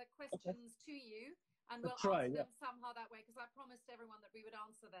the questions to you, and we'll answer them somehow that way, because I promised everyone that we would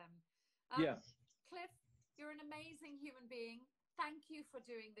answer them. Cliff, you're an amazing human being. Thank you for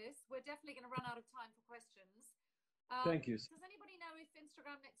doing this. We're definitely going to run out of time for questions. Thank you. Does anybody know if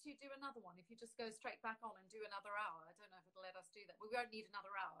Instagram lets you do another one? If you just go straight back on and do another hour? I don't know if it'll let us do that. We won't need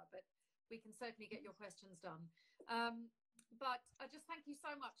another hour, but we can certainly get your questions done. But I just thank you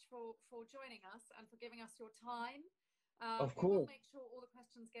so much for joining us and for giving us your time. Of course. We'll make sure all the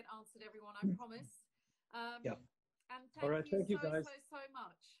questions get answered, everyone, I promise. And thank you guys. so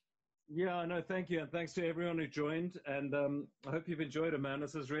much. Yeah, no, thank you. And thanks to everyone who joined. And I hope you've enjoyed it, man.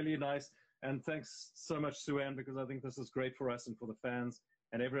 This is really nice. And thanks so much, Suanne, because I think this is great for us and for the fans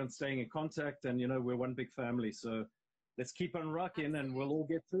and everyone staying in contact. And, we're one big family. So let's keep on rocking. Absolutely. And we'll all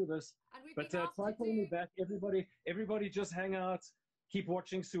get through this. But try calling me back. Everybody just hang out. Keep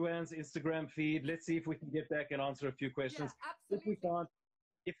watching Suanne's Instagram feed. Let's see if we can get back and answer a few questions. Yeah,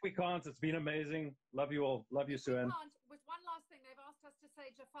 If we can't, it's been amazing. Love you all. Love you, Suanne. With one last thing, they've asked us to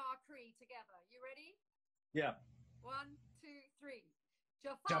say Jafar Cree together. You ready? Yeah. 1, 2, 3.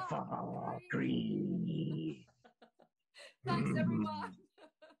 Jafar Cree. Thanks, everyone.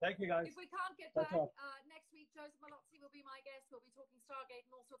 Thank you, guys. If we can't get back next week, Joseph Malozzi will be my guest. We'll be talking Stargate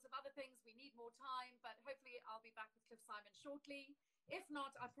and all sorts of other things. We need more time, but hopefully I'll be back with Cliff Simon shortly. If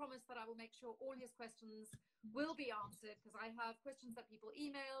not, I promise that I will make sure all his questions will be answered, because I have questions that people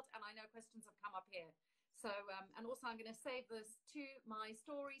emailed, and I know questions have come up here. So, and also I'm going to save this to my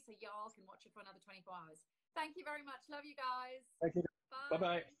story so y'all can watch it for another 24 hours. Thank you very much. Love you guys. Thank you. Bye.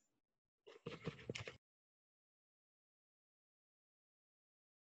 Bye-bye.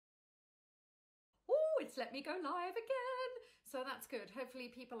 Oh, it's let me go live again. So that's good. Hopefully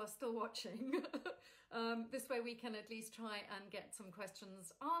people are still watching. This way we can at least try and get some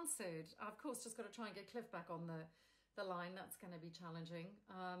questions answered. Of course, just got to try and get Cliff back on the line. That's going to be challenging.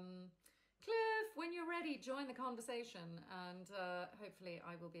 Cliff, when you're ready, join the conversation, and hopefully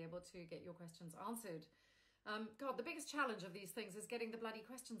I will be able to get your questions answered. God, the biggest challenge of these things is getting the bloody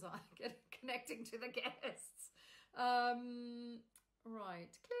questions on, connecting to the guests. Right,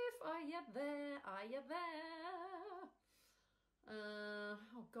 Cliff, are you there? Are you there?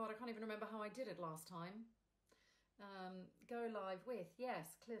 Oh God, I can't even remember how I did it last time. Go live with,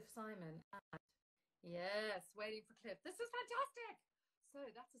 yes, Cliff Simon. Yes, waiting for Cliff. This is fantastic. So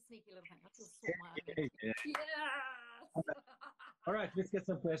that's a sneaky little thing. That's a sort my own. Yeah. Yes. All right, let's get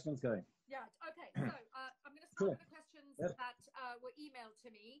some questions going. Yeah. Okay. So I'm going to start with the questions that were emailed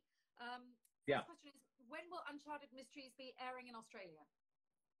to me. First question is, when will Uncharted Mysteries be airing in Australia?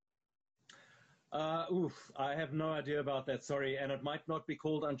 I have no idea about that, sorry. And it might not be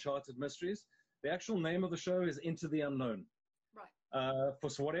called Uncharted Mysteries. The actual name of the show is Into the Unknown. Right.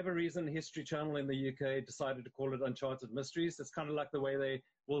 For whatever reason, History Channel in the UK decided to call it Uncharted Mysteries. It's kind of like the way they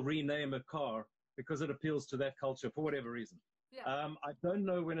will rename a car because it appeals to that culture for whatever reason. Yeah. I don't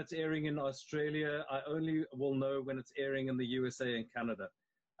know when it's airing in Australia. I only will know when it's airing in the USA and Canada.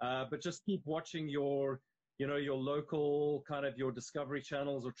 But just keep watching your local kind of your Discovery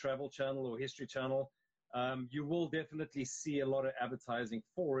channels or Travel Channel or History Channel. You will definitely see a lot of advertising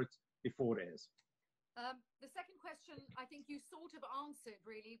for it before it airs. The second question, I think you sort of answered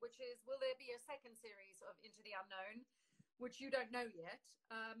really, which is, will there be a second series of Into the Unknown, which you don't know yet?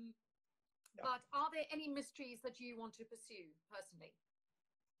 But are there any mysteries that you want to pursue personally?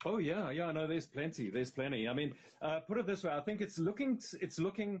 Oh yeah, no, there's plenty. I mean, put it this way, I think it's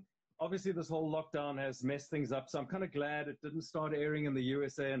looking, obviously this whole lockdown has messed things up, so I'm kind of glad it didn't start airing in the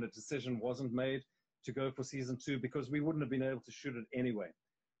USA and a decision wasn't made to go for season 2, because we wouldn't have been able to shoot it anyway.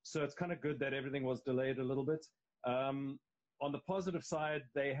 So it's kind of good that everything was delayed a little bit. On the positive side,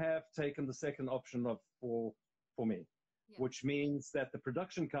 they have taken the second option for me, which means that the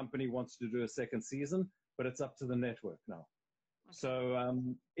production company wants to do a second season, but it's up to the network now. Okay. So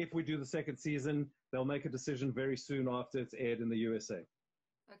if we do the second season, they'll make a decision very soon after it's aired in the USA.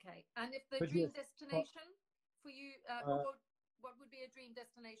 Okay. And if the dream destination for you, what would be a dream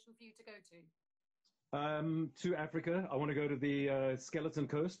destination for you to go to? To Africa. I want to go to the Skeleton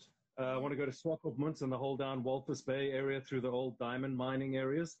Coast. I want to go to Swakopmund and the whole down Walvis Bay area through the old diamond mining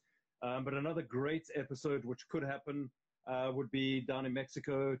areas. But another great episode which could happen would be down in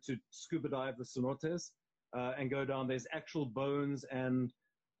Mexico to scuba dive the cenotes and go down. There's actual bones and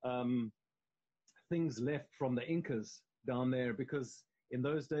things left from the Incas down there, because in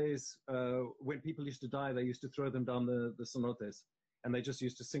those days, when people used to die, they used to throw them down the cenotes, and they just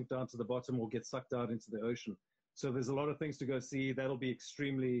used to sink down to the bottom or get sucked out into the ocean. So there's a lot of things to go see. That'll be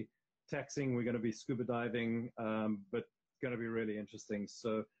extremely taxing. We're going to be scuba diving, but it's going to be really interesting.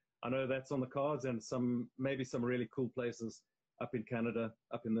 So I know that's on the cards, and maybe some really cool places up in Canada,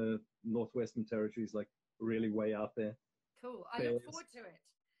 up in the Northwestern Territories, like really way out there. Cool. I look forward to it.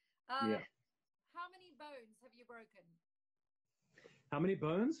 Yeah. How many bones have you broken? How many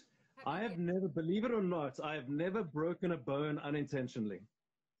bones? I have never, believe it or not, I have never broken a bone unintentionally,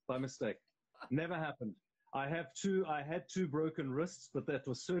 by mistake. Never happened. I had two broken wrists, but that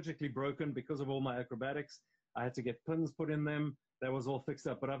was surgically broken because of all my acrobatics. I had to get pins put in them. That was all fixed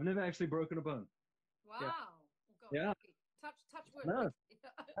up, but I've never actually broken a bone. Wow. Yeah. Oh, God. Yeah. Touch wood. No.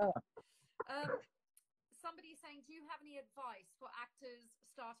 Somebody's saying, do you have any advice for actors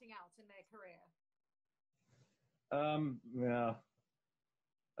starting out in their career? Yeah.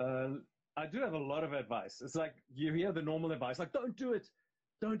 I do have a lot of advice. It's like you hear the normal advice, like don't do it.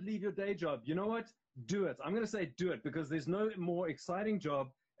 Don't leave your day job. You know what? Do it. I'm going to say do it, because there's no more exciting job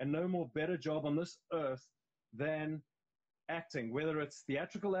and no more better job on this earth than acting, whether it's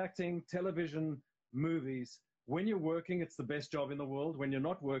theatrical acting, television, movies. When you're working, it's the best job in the world. When you're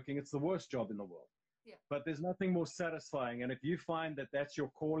not working, it's the worst job in the world. Yeah. But there's nothing more satisfying. And if you find that that's your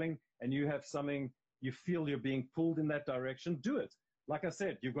calling and you have something, you feel you're being pulled in that direction, do it. Like I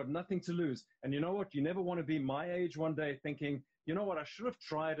said, you've got nothing to lose. And you know what? You never want to be my age one day thinking, you know what, I should have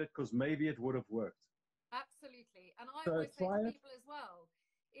tried it because maybe it would have worked. Absolutely. absolutely. And I So always say try to it. people as well,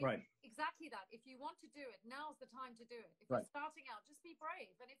 Right. exactly that. If you want to do it, now's the time to do it. If Right. you're starting out, just be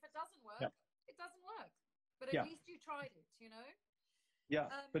brave. And if it doesn't work, Yeah. it doesn't work. But at Yeah. least you tried it, you know? Yeah.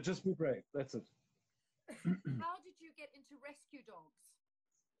 But just be brave. That's it. How did you get into rescue dogs?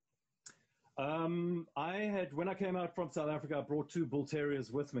 When I came out from South Africa, I brought 2 bull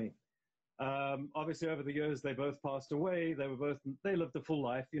terriers with me. Obviously, over the years, they both passed away. They lived a full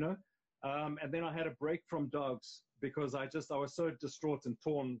life, you know. And then I had a break from dogs because I was so distraught and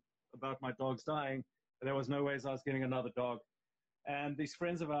torn about my dogs dying. And there was no ways I was getting another dog. And these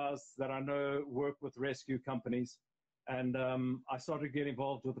friends of ours that I know work with rescue companies. And I started to get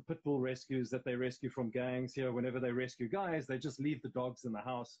involved with the pit bull rescues that they rescue from gangs here. Whenever they rescue guys, they just leave the dogs in the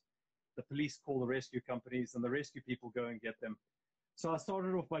house. The police call the rescue companies and the rescue people go and get them. So I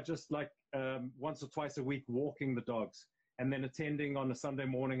started off by just like once or twice a week walking the dogs, and then attending on a Sunday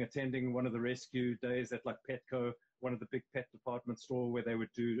morning, attending one of the rescue days at like Petco, one of the big pet department store where they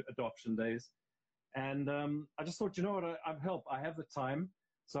would do adoption days. And I just thought, you know what, I've helped. I have the time.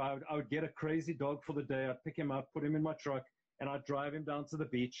 So I would get a crazy dog for the day. I'd pick him up, put him in my truck, and I'd drive him down to the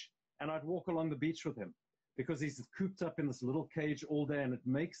beach, and I'd walk along the beach with him because he's cooped up in this little cage all day, and it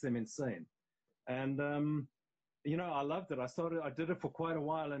makes them insane. And you know, I loved it. I did it for quite a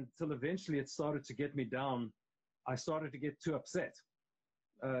while until eventually it started to get me down. I started to get too upset,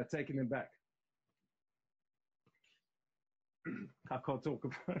 taking them back. I can't talk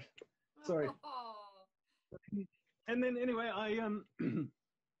about it. Sorry. Oh. And then anyway,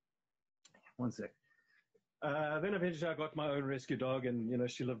 one sec. Then eventually I got my own rescue dog, and you know,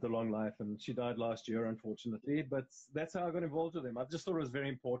 she lived a long life, and she died last year, unfortunately. But that's how I got involved with them. I just thought it was very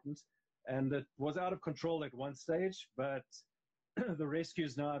important, and it was out of control at one stage, but the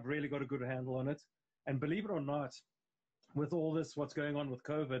rescues now, I've really got a good handle on it. And believe it or not, with all this, what's going on with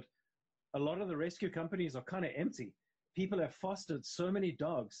COVID, a lot of the rescue companies are kind of empty. People have fostered so many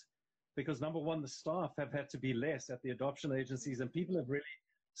dogs because, number one, the staff have had to be less at the adoption agencies, and people have really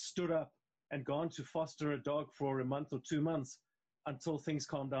stood up and gone to foster a dog for a month or 2 months until things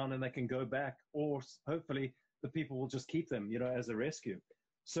calm down and they can go back, or hopefully the people will just keep them, you know, as a rescue.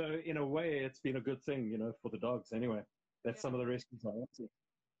 So in a way, it's been a good thing, you know, for the dogs anyway. That's some of the rescues I want to.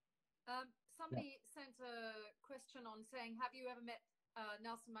 Somebody sent a question on saying, have you ever met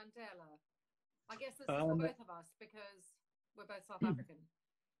Nelson Mandela? I guess this is for both of us because we're both South African.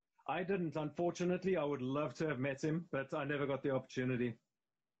 I didn't, unfortunately. I would love to have met him, but I never got the opportunity.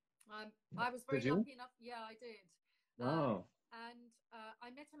 I was very lucky enough. Yeah, I did. Wow. And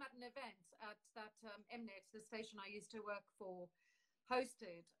I met him at an event at that Mnet, the station I used to work for,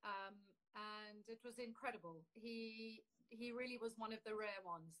 hosted. And it was incredible. He really was one of the rare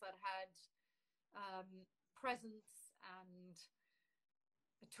ones that had presence and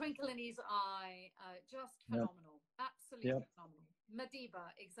a twinkle in his eye. Just phenomenal. Absolutely phenomenal.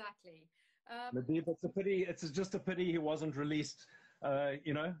 Madiba, exactly. Madiba, it's just a pity he wasn't released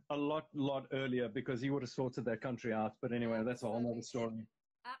you know, a lot earlier, because he would have sorted that country out. But anyway, that's a whole other story.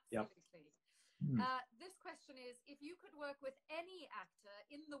 Absolutely. This question is, if you could work with any actor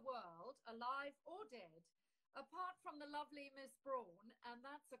in the world, alive or dead, apart from the lovely Miss Braun, and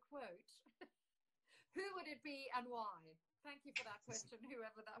that's a quote, who would it be and why? Thank you for that question,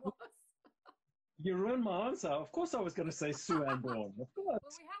 whoever that was. You ruined my answer. Of course I was going to say Suanne Braun. Of course.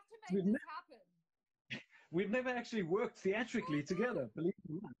 Well, we have to make this happen. We've never actually worked theatrically together, believe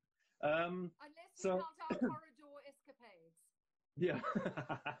it or not. Unless we count our corridor escapades. Yeah.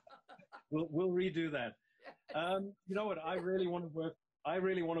 we'll redo that. You know what? I really want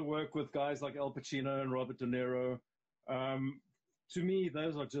to work with guys like Al Pacino and Robert De Niro. To me,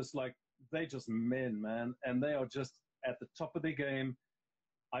 those are just like, they're just men, man. And they are just at the top of their game.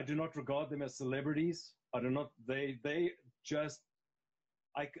 I do not regard them as celebrities. I do not, they just,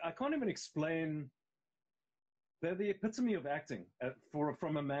 I can't even explain. They're the epitome of acting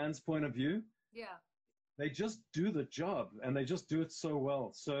from a man's point of view. Yeah. They just do the job, and they just do it so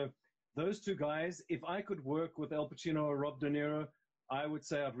well. So those two guys, if I could work with Al Pacino or Rob De Niro, I would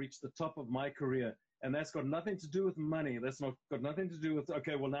say I've reached the top of my career. And that's got nothing to do with money. That's not got nothing to do with,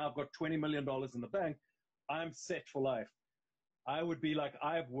 okay, well, now I've got $20 million in the bank. I'm set for life. I would be like,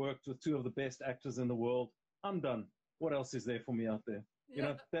 I've worked with two of the best actors in the world. I'm done. What else is there for me out there? Yeah. You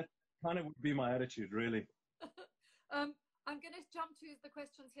know, that kind of would be my attitude, really. I'm going to jump to the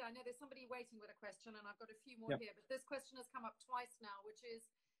questions here. I know there's somebody waiting with a question, and I've got a few more here, but this question has come up twice now, which is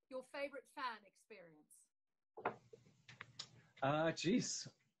your favorite fan experience. Geez.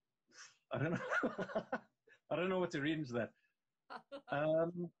 I don't know. I don't know what to read into that.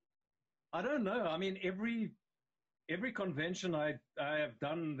 I don't know. I mean, every convention I have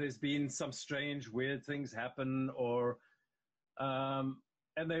done, there's been some strange, weird things happen, or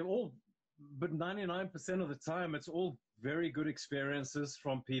and they all, but 99% of the time, it's all very good experiences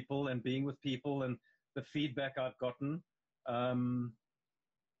from people and being with people and the feedback I've gotten. I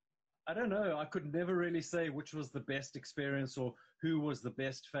don't know. I could never really say which was the best experience or who was the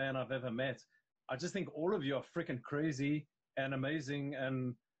best fan I've ever met. I just think all of you are freaking crazy and amazing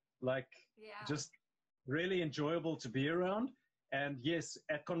and like just really enjoyable to be around. And yes,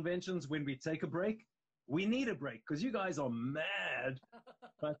 at conventions, when we take a break, we need a break because you guys are mad,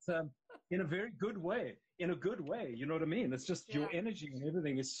 but in a very good way, in a good way. You know what I mean? It's just your energy and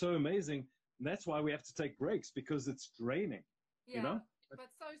everything is so amazing. And that's why we have to take breaks because it's draining, you know? But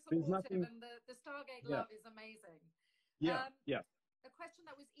so supportive, and the Stargate love is amazing. A question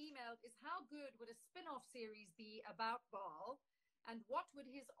that was emailed is, how good would a spin-off series be about Baal, and what would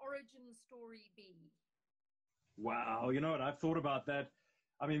his origin story be? Wow, you know what? I've thought about that.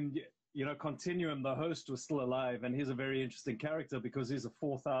 I mean, you know, Continuum, the host, was still alive, and he's a very interesting character because he's a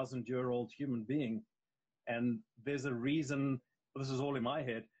 4,000-year-old human being. And there's a reason, this is all in my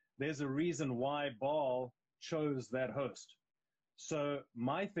head, there's a reason why Baal chose that host. So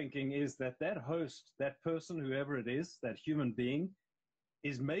my thinking is that that host, that person, whoever it is, that human being,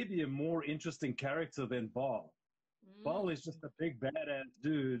 is maybe a more interesting character than Baal. Baal is just a big badass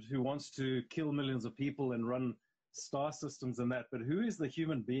dude who wants to kill millions of people and run star systems and that. But who is the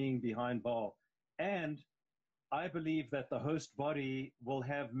human being behind Baal? And I believe that the host body will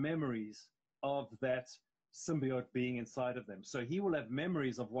have memories of that symbiote being inside of them. So he will have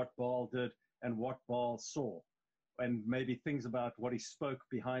memories of what Baal did and what Baal saw, and maybe things about what he spoke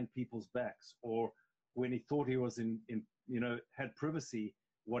behind people's backs, or when he thought he was in you know, had privacy,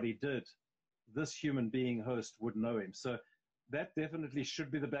 what he did. This human being host would know him. So that definitely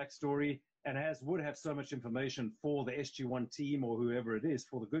should be the backstory, and would have so much information for the SG-1 team or whoever it is,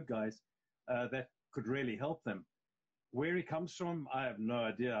 for the good guys, that could really help them. Where he comes from, I have no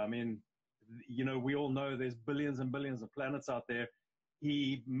idea. I mean, you know, we all know there's billions and billions of planets out there.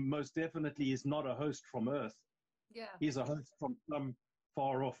 He most definitely is not a host from Earth. Yeah. He's a host from some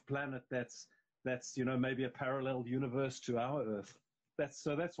far off planet that's, you know, maybe a parallel universe to our Earth. That's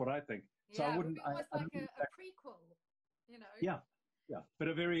what I think. So I wouldn't. It would be almost like a prequel, you know. Yeah, but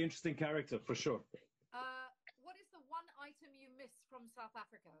a very interesting character for sure. What is the one item you miss from South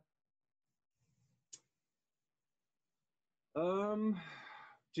Africa?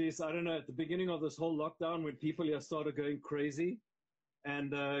 Geez, I don't know. At the beginning of this whole lockdown, when people here started going crazy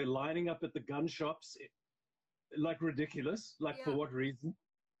and lining up at the gun shops, like ridiculous, like for what reason?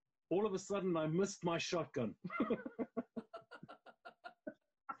 All of a sudden, I missed my shotgun.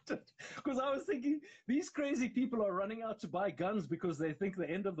 Because I was thinking, these crazy people are running out to buy guns because they think the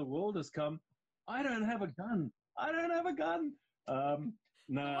end of the world has come. I don't have a gun.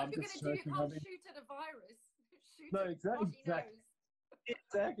 No, I'm just joking. You can't shoot at a virus. No,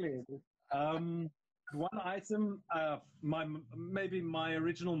 exactly. One item, maybe my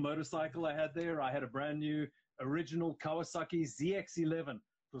original motorcycle I had there. I had a brand new original Kawasaki ZX-11. It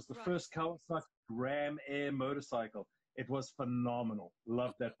was the first Kawasaki Ram Air motorcycle. It was phenomenal.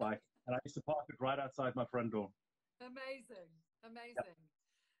 Loved that bike. And I used to park it right outside my front door. Amazing.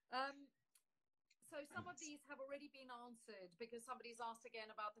 Yeah. So some of these have already been answered because somebody's asked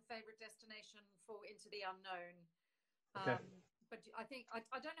again about the favorite destination for Into the Unknown. Okay. But I think, I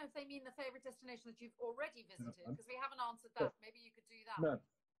don't know if they mean the favorite destination that you've already visited, because we haven't answered that. Maybe you could do that. No.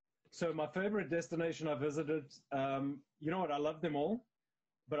 So my favorite destination I visited, you know what, I love them all.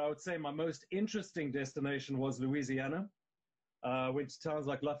 But I would say my most interesting destination was Louisiana. Went to towns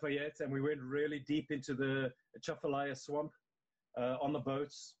like Lafayette, and we went really deep into the Chafalaya swamp on the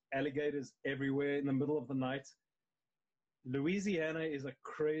boats, alligators everywhere in the middle of the night. Louisiana is a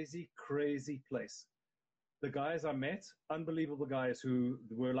crazy, crazy place. The guys I met, unbelievable guys who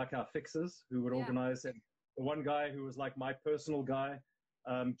were like our fixers, who would organize it. The one guy who was like my personal guy,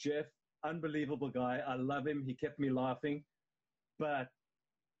 Jeff, unbelievable guy. I love him. He kept me laughing. But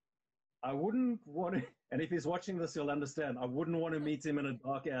I wouldn't want to, and if he's watching this, he'll understand. I wouldn't want to meet him in a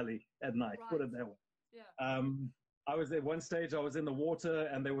dark alley at night. Put it that way. Yeah. I was at one stage, I was in the water,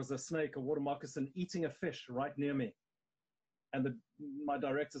 and there was a snake, a water moccasin, eating a fish right near me. And my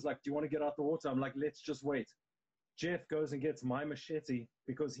director's like, do you want to get out the water? I'm like, let's just wait. Jeff goes and gets my machete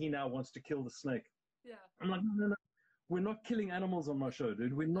because he now wants to kill the snake. Yeah. I'm like, no. We're not killing animals on my show,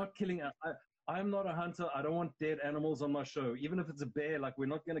 dude. We're not killing. I'm not a hunter. I don't want dead animals on my show. Even if it's a bear, like, we're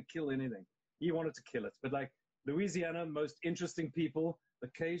not going to kill anything. He wanted to kill it. But like Louisiana, most interesting people, the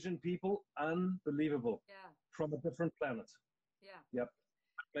Cajun people, unbelievable. Yeah. From a different planet. Yeah. Yep.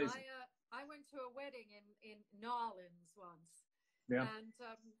 Amazing. I I went to a wedding in Narlands once. Yeah. And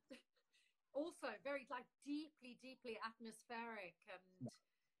also very like deeply atmospheric,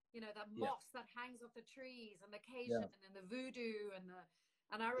 and that moss that hangs off the trees, and the Cajun and the voodoo,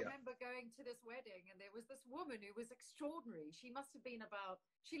 and I remember going to this wedding, and there was this woman who was extraordinary. She looked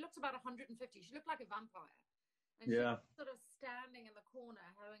about 150. She looked like a vampire, and she was sort of standing in the corner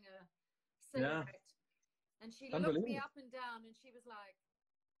having a cigarette, and she looked me up and down, and she was like,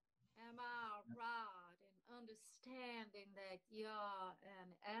 "Am I right in understanding that you're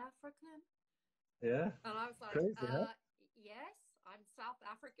an African?" Yeah. And I was like, crazy, huh? "Yes, I'm South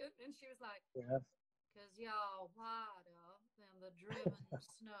African." And she was like, Yeah. "Because you're whiter than the driven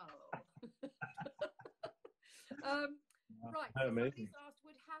snow." Right. So Amazing. somebody's asked,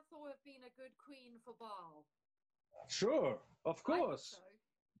 would Hathor have been a good queen for Baal? Sure, of I course. thought so.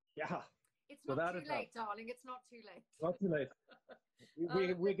 Yeah. It's not Without too a doubt. late, darling. It's not too late. Not too late.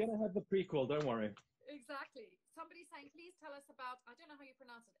 We're going to have the prequel, don't worry. Exactly. Somebody's saying, please tell us about, I don't know how you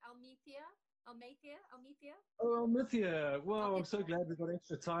pronounce it, Almethea? Oh, Almethea. Well, I'm so Almethea. glad we got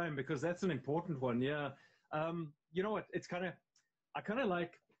extra time, because that's an important one. Yeah. You know what?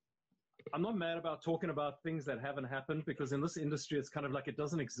 I'm not mad about talking about things that haven't happened, because in this industry, it's kind of like it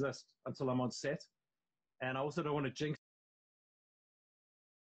doesn't exist until I'm on set. And I also don't want to jinx.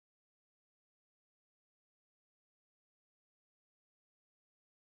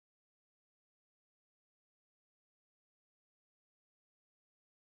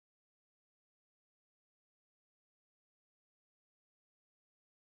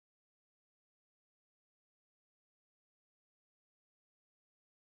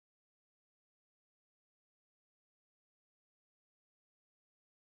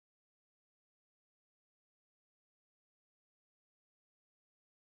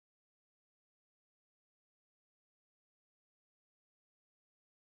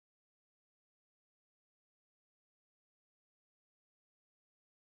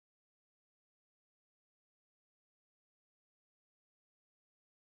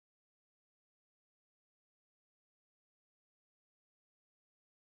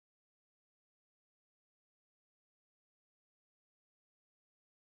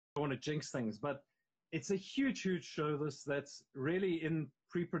 I want to jinx things, but it's a huge show. That's really in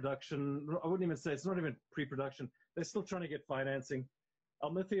pre-production. I wouldn't even say it's not even pre-production. They're still trying to get financing.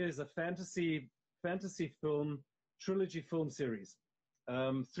 Almethea is a fantasy film trilogy film series.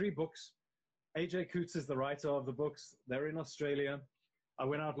 3 books. AJ Coots is the writer of the books. They're in Australia. I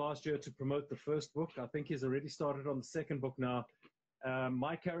went out last year to promote the first book. I think he's already started on the second book now.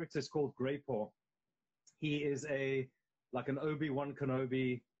 My character is called Greypaw. He is like an Obi-Wan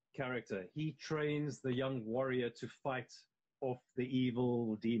Kenobi character. He trains the young warrior to fight off the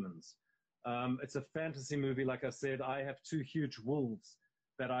evil demons. It's a fantasy movie. Like I said, I have 2 huge wolves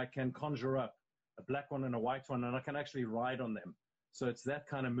that I can conjure up, a black one and a white one, and I can actually ride on them. So it's that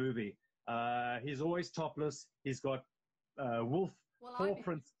kind of movie. He's always topless. He's got wolf paw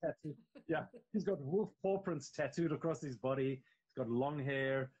prints tattooed. Yeah, he's got wolf paw prints tattooed across his body. He's got long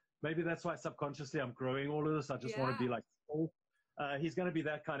hair. Maybe that's why subconsciously I'm growing all of this. I just want to be like, he's going to be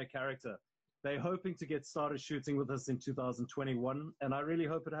that kind of character. They're hoping to get started shooting with us in 2021, and I really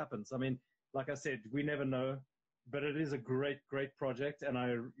hope it happens. I mean, like I said, we never know, but it is a great project, and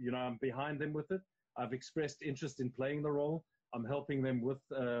I'm behind them with it. I've expressed interest in playing the role. I'm helping them with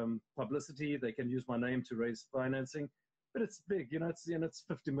publicity. They can use my name to raise financing, but it's big. It's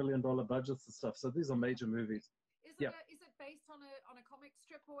 $50 million budgets and stuff. So these are major movies. Is it based on a comic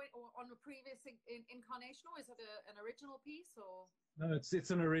strip or on a previous incarnation, or is it an original piece? Or no,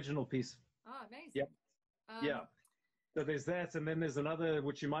 it's an original piece. Oh, amazing. Yep. Yeah. So there's that, and then there's another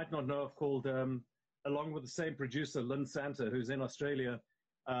which you might not know of called, along with the same producer, Lynn Santa, who's in Australia.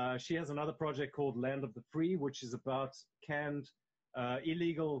 She has another project called Land of the Free, which is about canned,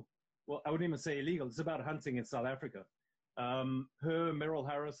 illegal. Well, I wouldn't even say illegal. It's about hunting in South Africa. Her, Meryl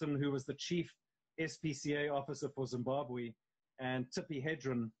Harrison, who was the chief SPCA officer for Zimbabwe, and Tippi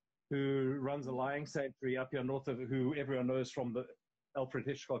Hedren, who runs a lion sanctuary up here north of, who everyone knows from the Alfred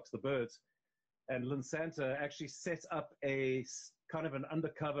Hitchcock's The Birds. And Lynn Santa actually set up a kind of an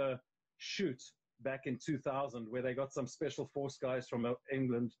undercover shoot back in 2000, where they got some special force guys from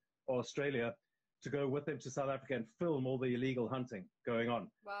England or Australia to go with them to South Africa and film all the illegal hunting going on.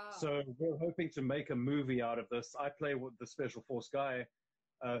 Wow. So we're hoping to make a movie out of this. I play with the special force guy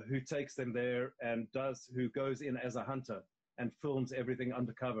who takes them there and who goes in as a hunter and films everything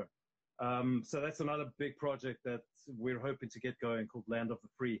undercover. So that's another big project that we're hoping to get going, called Land of the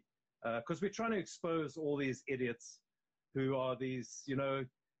Free. 'Cause we're trying to expose all these idiots who are these,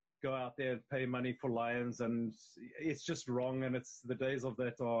 go out there and pay money for lions, and it's just wrong. And it's the days of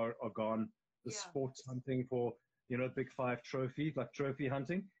that are gone. The sports hunting for, you know, big five trophy, like trophy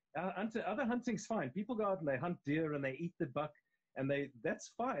hunting. Other hunting's fine. People go out and they hunt deer and they eat the buck, and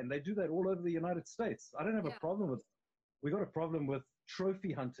that's fine. They do that all over the United States. I don't have a problem with it. We got a problem with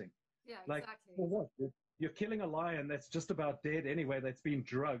trophy hunting. Yeah, like, exactly. For what? You're killing a lion that's just about dead anyway, that's been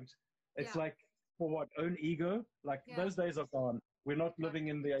drugged. It's like, for what? Own ego? Like, those days are gone. We're not living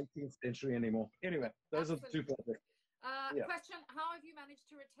in the 18th century anymore. Anyway, those are the two projects. Question, how have you managed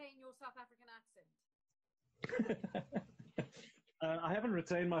to retain your South African accent? I haven't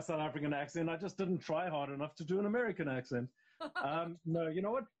retained my South African accent. I just didn't try hard enough to do an American accent. No, you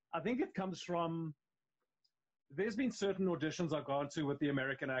know what? I think it comes from, there's been certain auditions I've gone to with the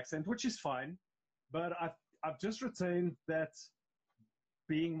American accent, which is fine, but I've just retained that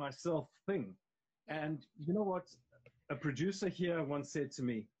being myself thing. And you know what? A producer here once said to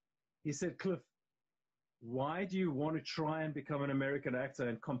me, he said, Cliff, why do you want to try and become an American actor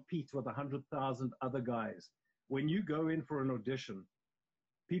and compete with 100,000 other guys? When you go in for an audition,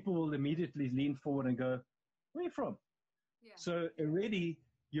 people will immediately lean forward and go, where are you from? Yeah. So already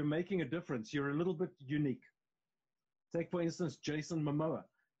you're making a difference. You're a little bit unique. Take, for instance, Jason Momoa.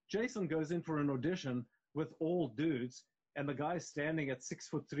 Jason goes in for an audition with all dudes, and the guy's standing at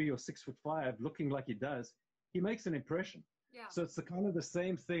 6'3" or 6'5", looking like he does. He makes an impression. Yeah. So it's the kind of the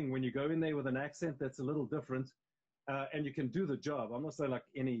same thing when you go in there with an accent that's a little different, and you can do the job. I'm not saying like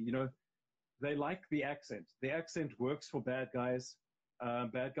any, you know, they like the accent. The accent works for bad guys,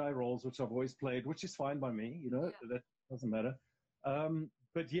 bad guy roles, which I've always played, which is fine by me, you know, that doesn't matter.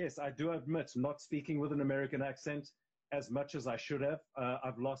 But yes, I do admit not speaking with an American accent as much as I should have.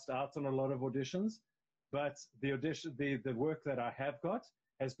 I've lost out on a lot of auditions, but the work that I have got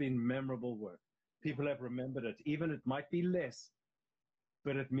has been memorable work. People have remembered it. Even it might be less,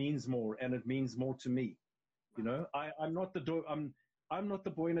 but it means more, and it means more to me. You know, I'm not I'm not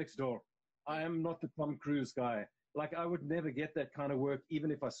the boy next door. I am not the Tom Cruise guy. Like, I would never get that kind of work,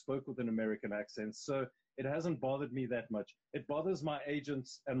 even if I spoke with an American accent. So it hasn't bothered me that much. It bothers my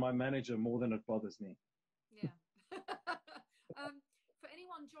agents and my manager more than it bothers me. Yeah. For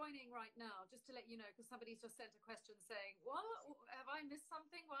anyone joining right now, just to let you know, because somebody's just sent a question saying, what? Have I missed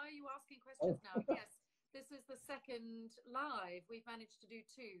something? Why are you asking questions now? Yes, this is the second live. We've managed to do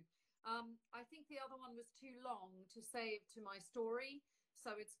two. I think the other one was too long to save to my story.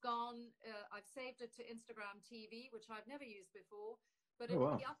 So it's gone. I've saved it to Instagram TV, which I've never used before, but it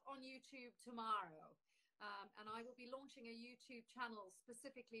will be up on YouTube tomorrow. And I will be launching a YouTube channel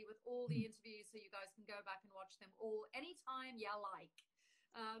specifically with all the interviews, so you guys can go back and watch them all anytime you like.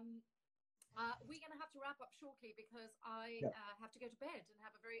 We're going to have to wrap up shortly because I have to go to bed and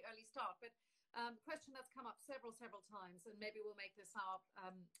have a very early start. But question that's come up several times, and maybe we'll make this our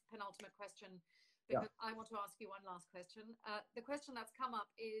penultimate question, because I want to ask you one last question. The question that's come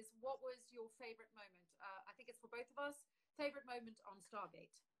up is, what was your favorite moment? I think it's for both of us. Favorite moment on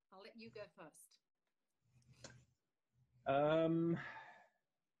Stargate. I'll let you go first.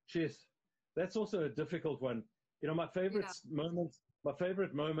 Cheers. That's also a difficult one. You know, my favorite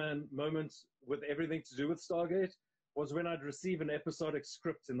moments with everything to do with Stargate was when I'd receive an episodic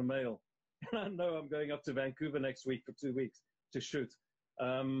script in the mail. And I know I'm going up to Vancouver next week for 2 weeks to shoot.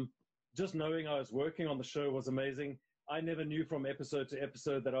 Just knowing I was working on the show was amazing. I never knew from episode to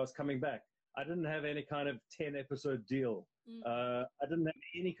episode that I was coming back. I didn't have any kind of 10-episode deal. I didn't have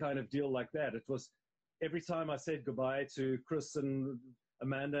any kind of deal like that. It was every time I said goodbye to Chris and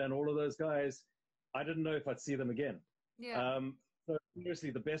Amanda and all of those guys, I didn't know if I'd see them again. Yeah. So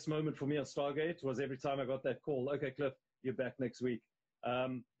seriously, the best moment for me on Stargate was every time I got that call, okay, Cliff, you're back next week.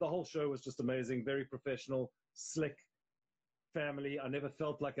 The whole show was just amazing, very professional, slick, family. I never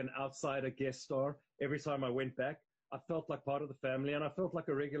felt like an outsider guest star. Every time I went back, I felt like part of the family, and I felt like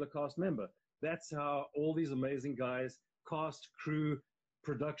a regular cast member. That's how all these amazing guys, cast, crew,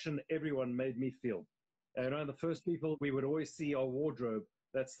 production, everyone made me feel. And the first people we would always see our wardrobe.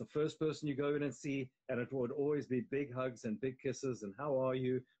 That's the first person you go in and see, and it would always be big hugs and big kisses and how are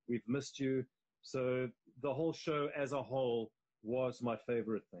you? We've missed you. So the whole show as a whole was my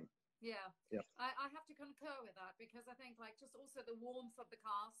favorite thing. Yeah. I have to concur with that, because I think, like, just also the warmth of the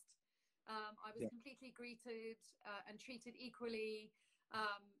cast. I was completely greeted and treated equally.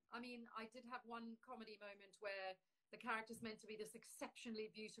 I mean, I did have one comedy moment where the character's meant to be this exceptionally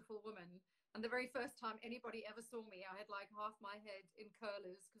beautiful woman, and the very first time anybody ever saw me, I had like half my head in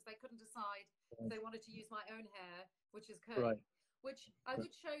curlers, because they couldn't decide if they wanted to use my own hair, which is curly. Right. Which I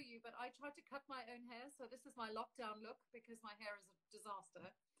would show you, but I tried to cut my own hair, so this is my lockdown look, because my hair is a disaster.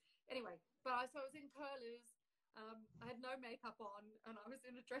 Anyway, so I was in curlers. I had no makeup on, and I was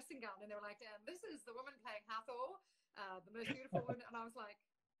in a dressing gown, and they were like, "And this is the woman playing Hathor, the most beautiful woman," and I was like,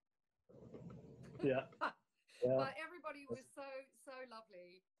 Yeah. Yeah. But everybody was so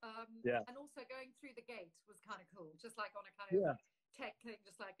lovely, Yeah. and also going through the gate was kind of cool, just like on a kind of tech thing,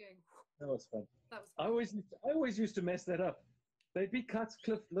 just like going. That was fun. That was I fun. always used to mess that up. They'd be cuts,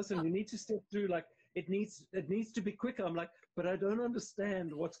 Cliff. Listen, you need to step through. Like it needs to be quicker. I'm like, but I don't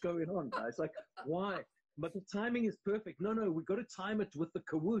understand what's going on, guys. Like, why? But the timing is perfect. No, we got to time it with the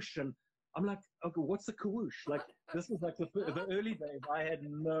kawoosh. And I'm like, okay, what's the kawoosh? Like, this was like the early days. I had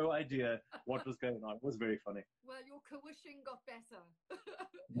no idea what was going on. It was very funny. Well, your kawooshing got better.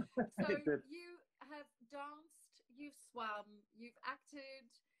 So you have danced, you've swum, you've acted,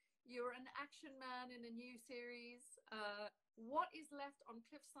 you're an action man in a new series. What is left on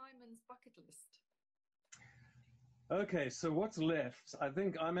Cliff Simon's bucket list? Okay, so what's left? I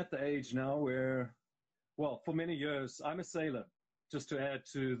think I'm at the age now where, well, for many years, I'm a sailor. Just to add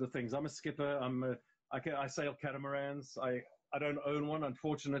to the things, I'm a skipper. I sail catamarans. I don't own one,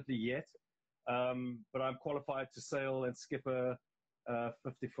 unfortunately, yet, but I'm qualified to sail and skipper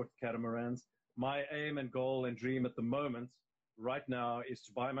 50-foot catamarans. My aim and goal and dream at the moment, right now, is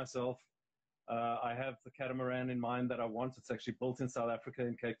to buy myself. I have the catamaran in mind that I want. It's actually built in South Africa,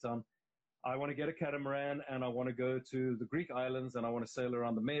 in Cape Town. I want to get a catamaran, and I want to go to the Greek islands, and I want to sail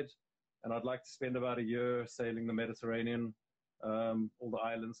around the Med, and I'd like to spend about a year sailing the Mediterranean, all the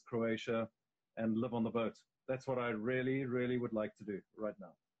islands, Croatia, and live on the boat. That's what I really, really would like to do right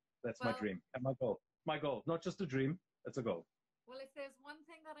now. That's my dream and my goal. My goal, not just a dream, it's a goal. Well, if there's one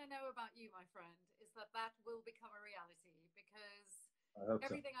thing that I know about you, my friend, is that will become a reality, because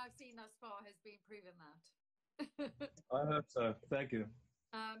everything I've seen thus far has been proven that. I hope so. Thank you.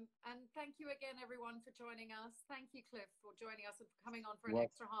 And thank you again, everyone, for joining us. Thank you, Cliff, for joining us and for coming on for an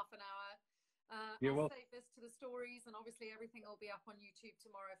extra half an hour. I'll save this to the stories, and obviously everything will be up on YouTube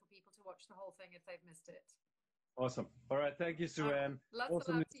tomorrow for people to watch the whole thing if they've missed it. Awesome. All right. Thank you, Suanne. Lots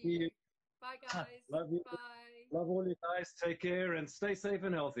awesome of love to you. you. Bye, guys. Love you. Bye. Love all you guys. Take care and stay safe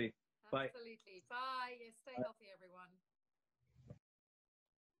and healthy. Absolutely. Bye. Yes, stay healthy, everyone.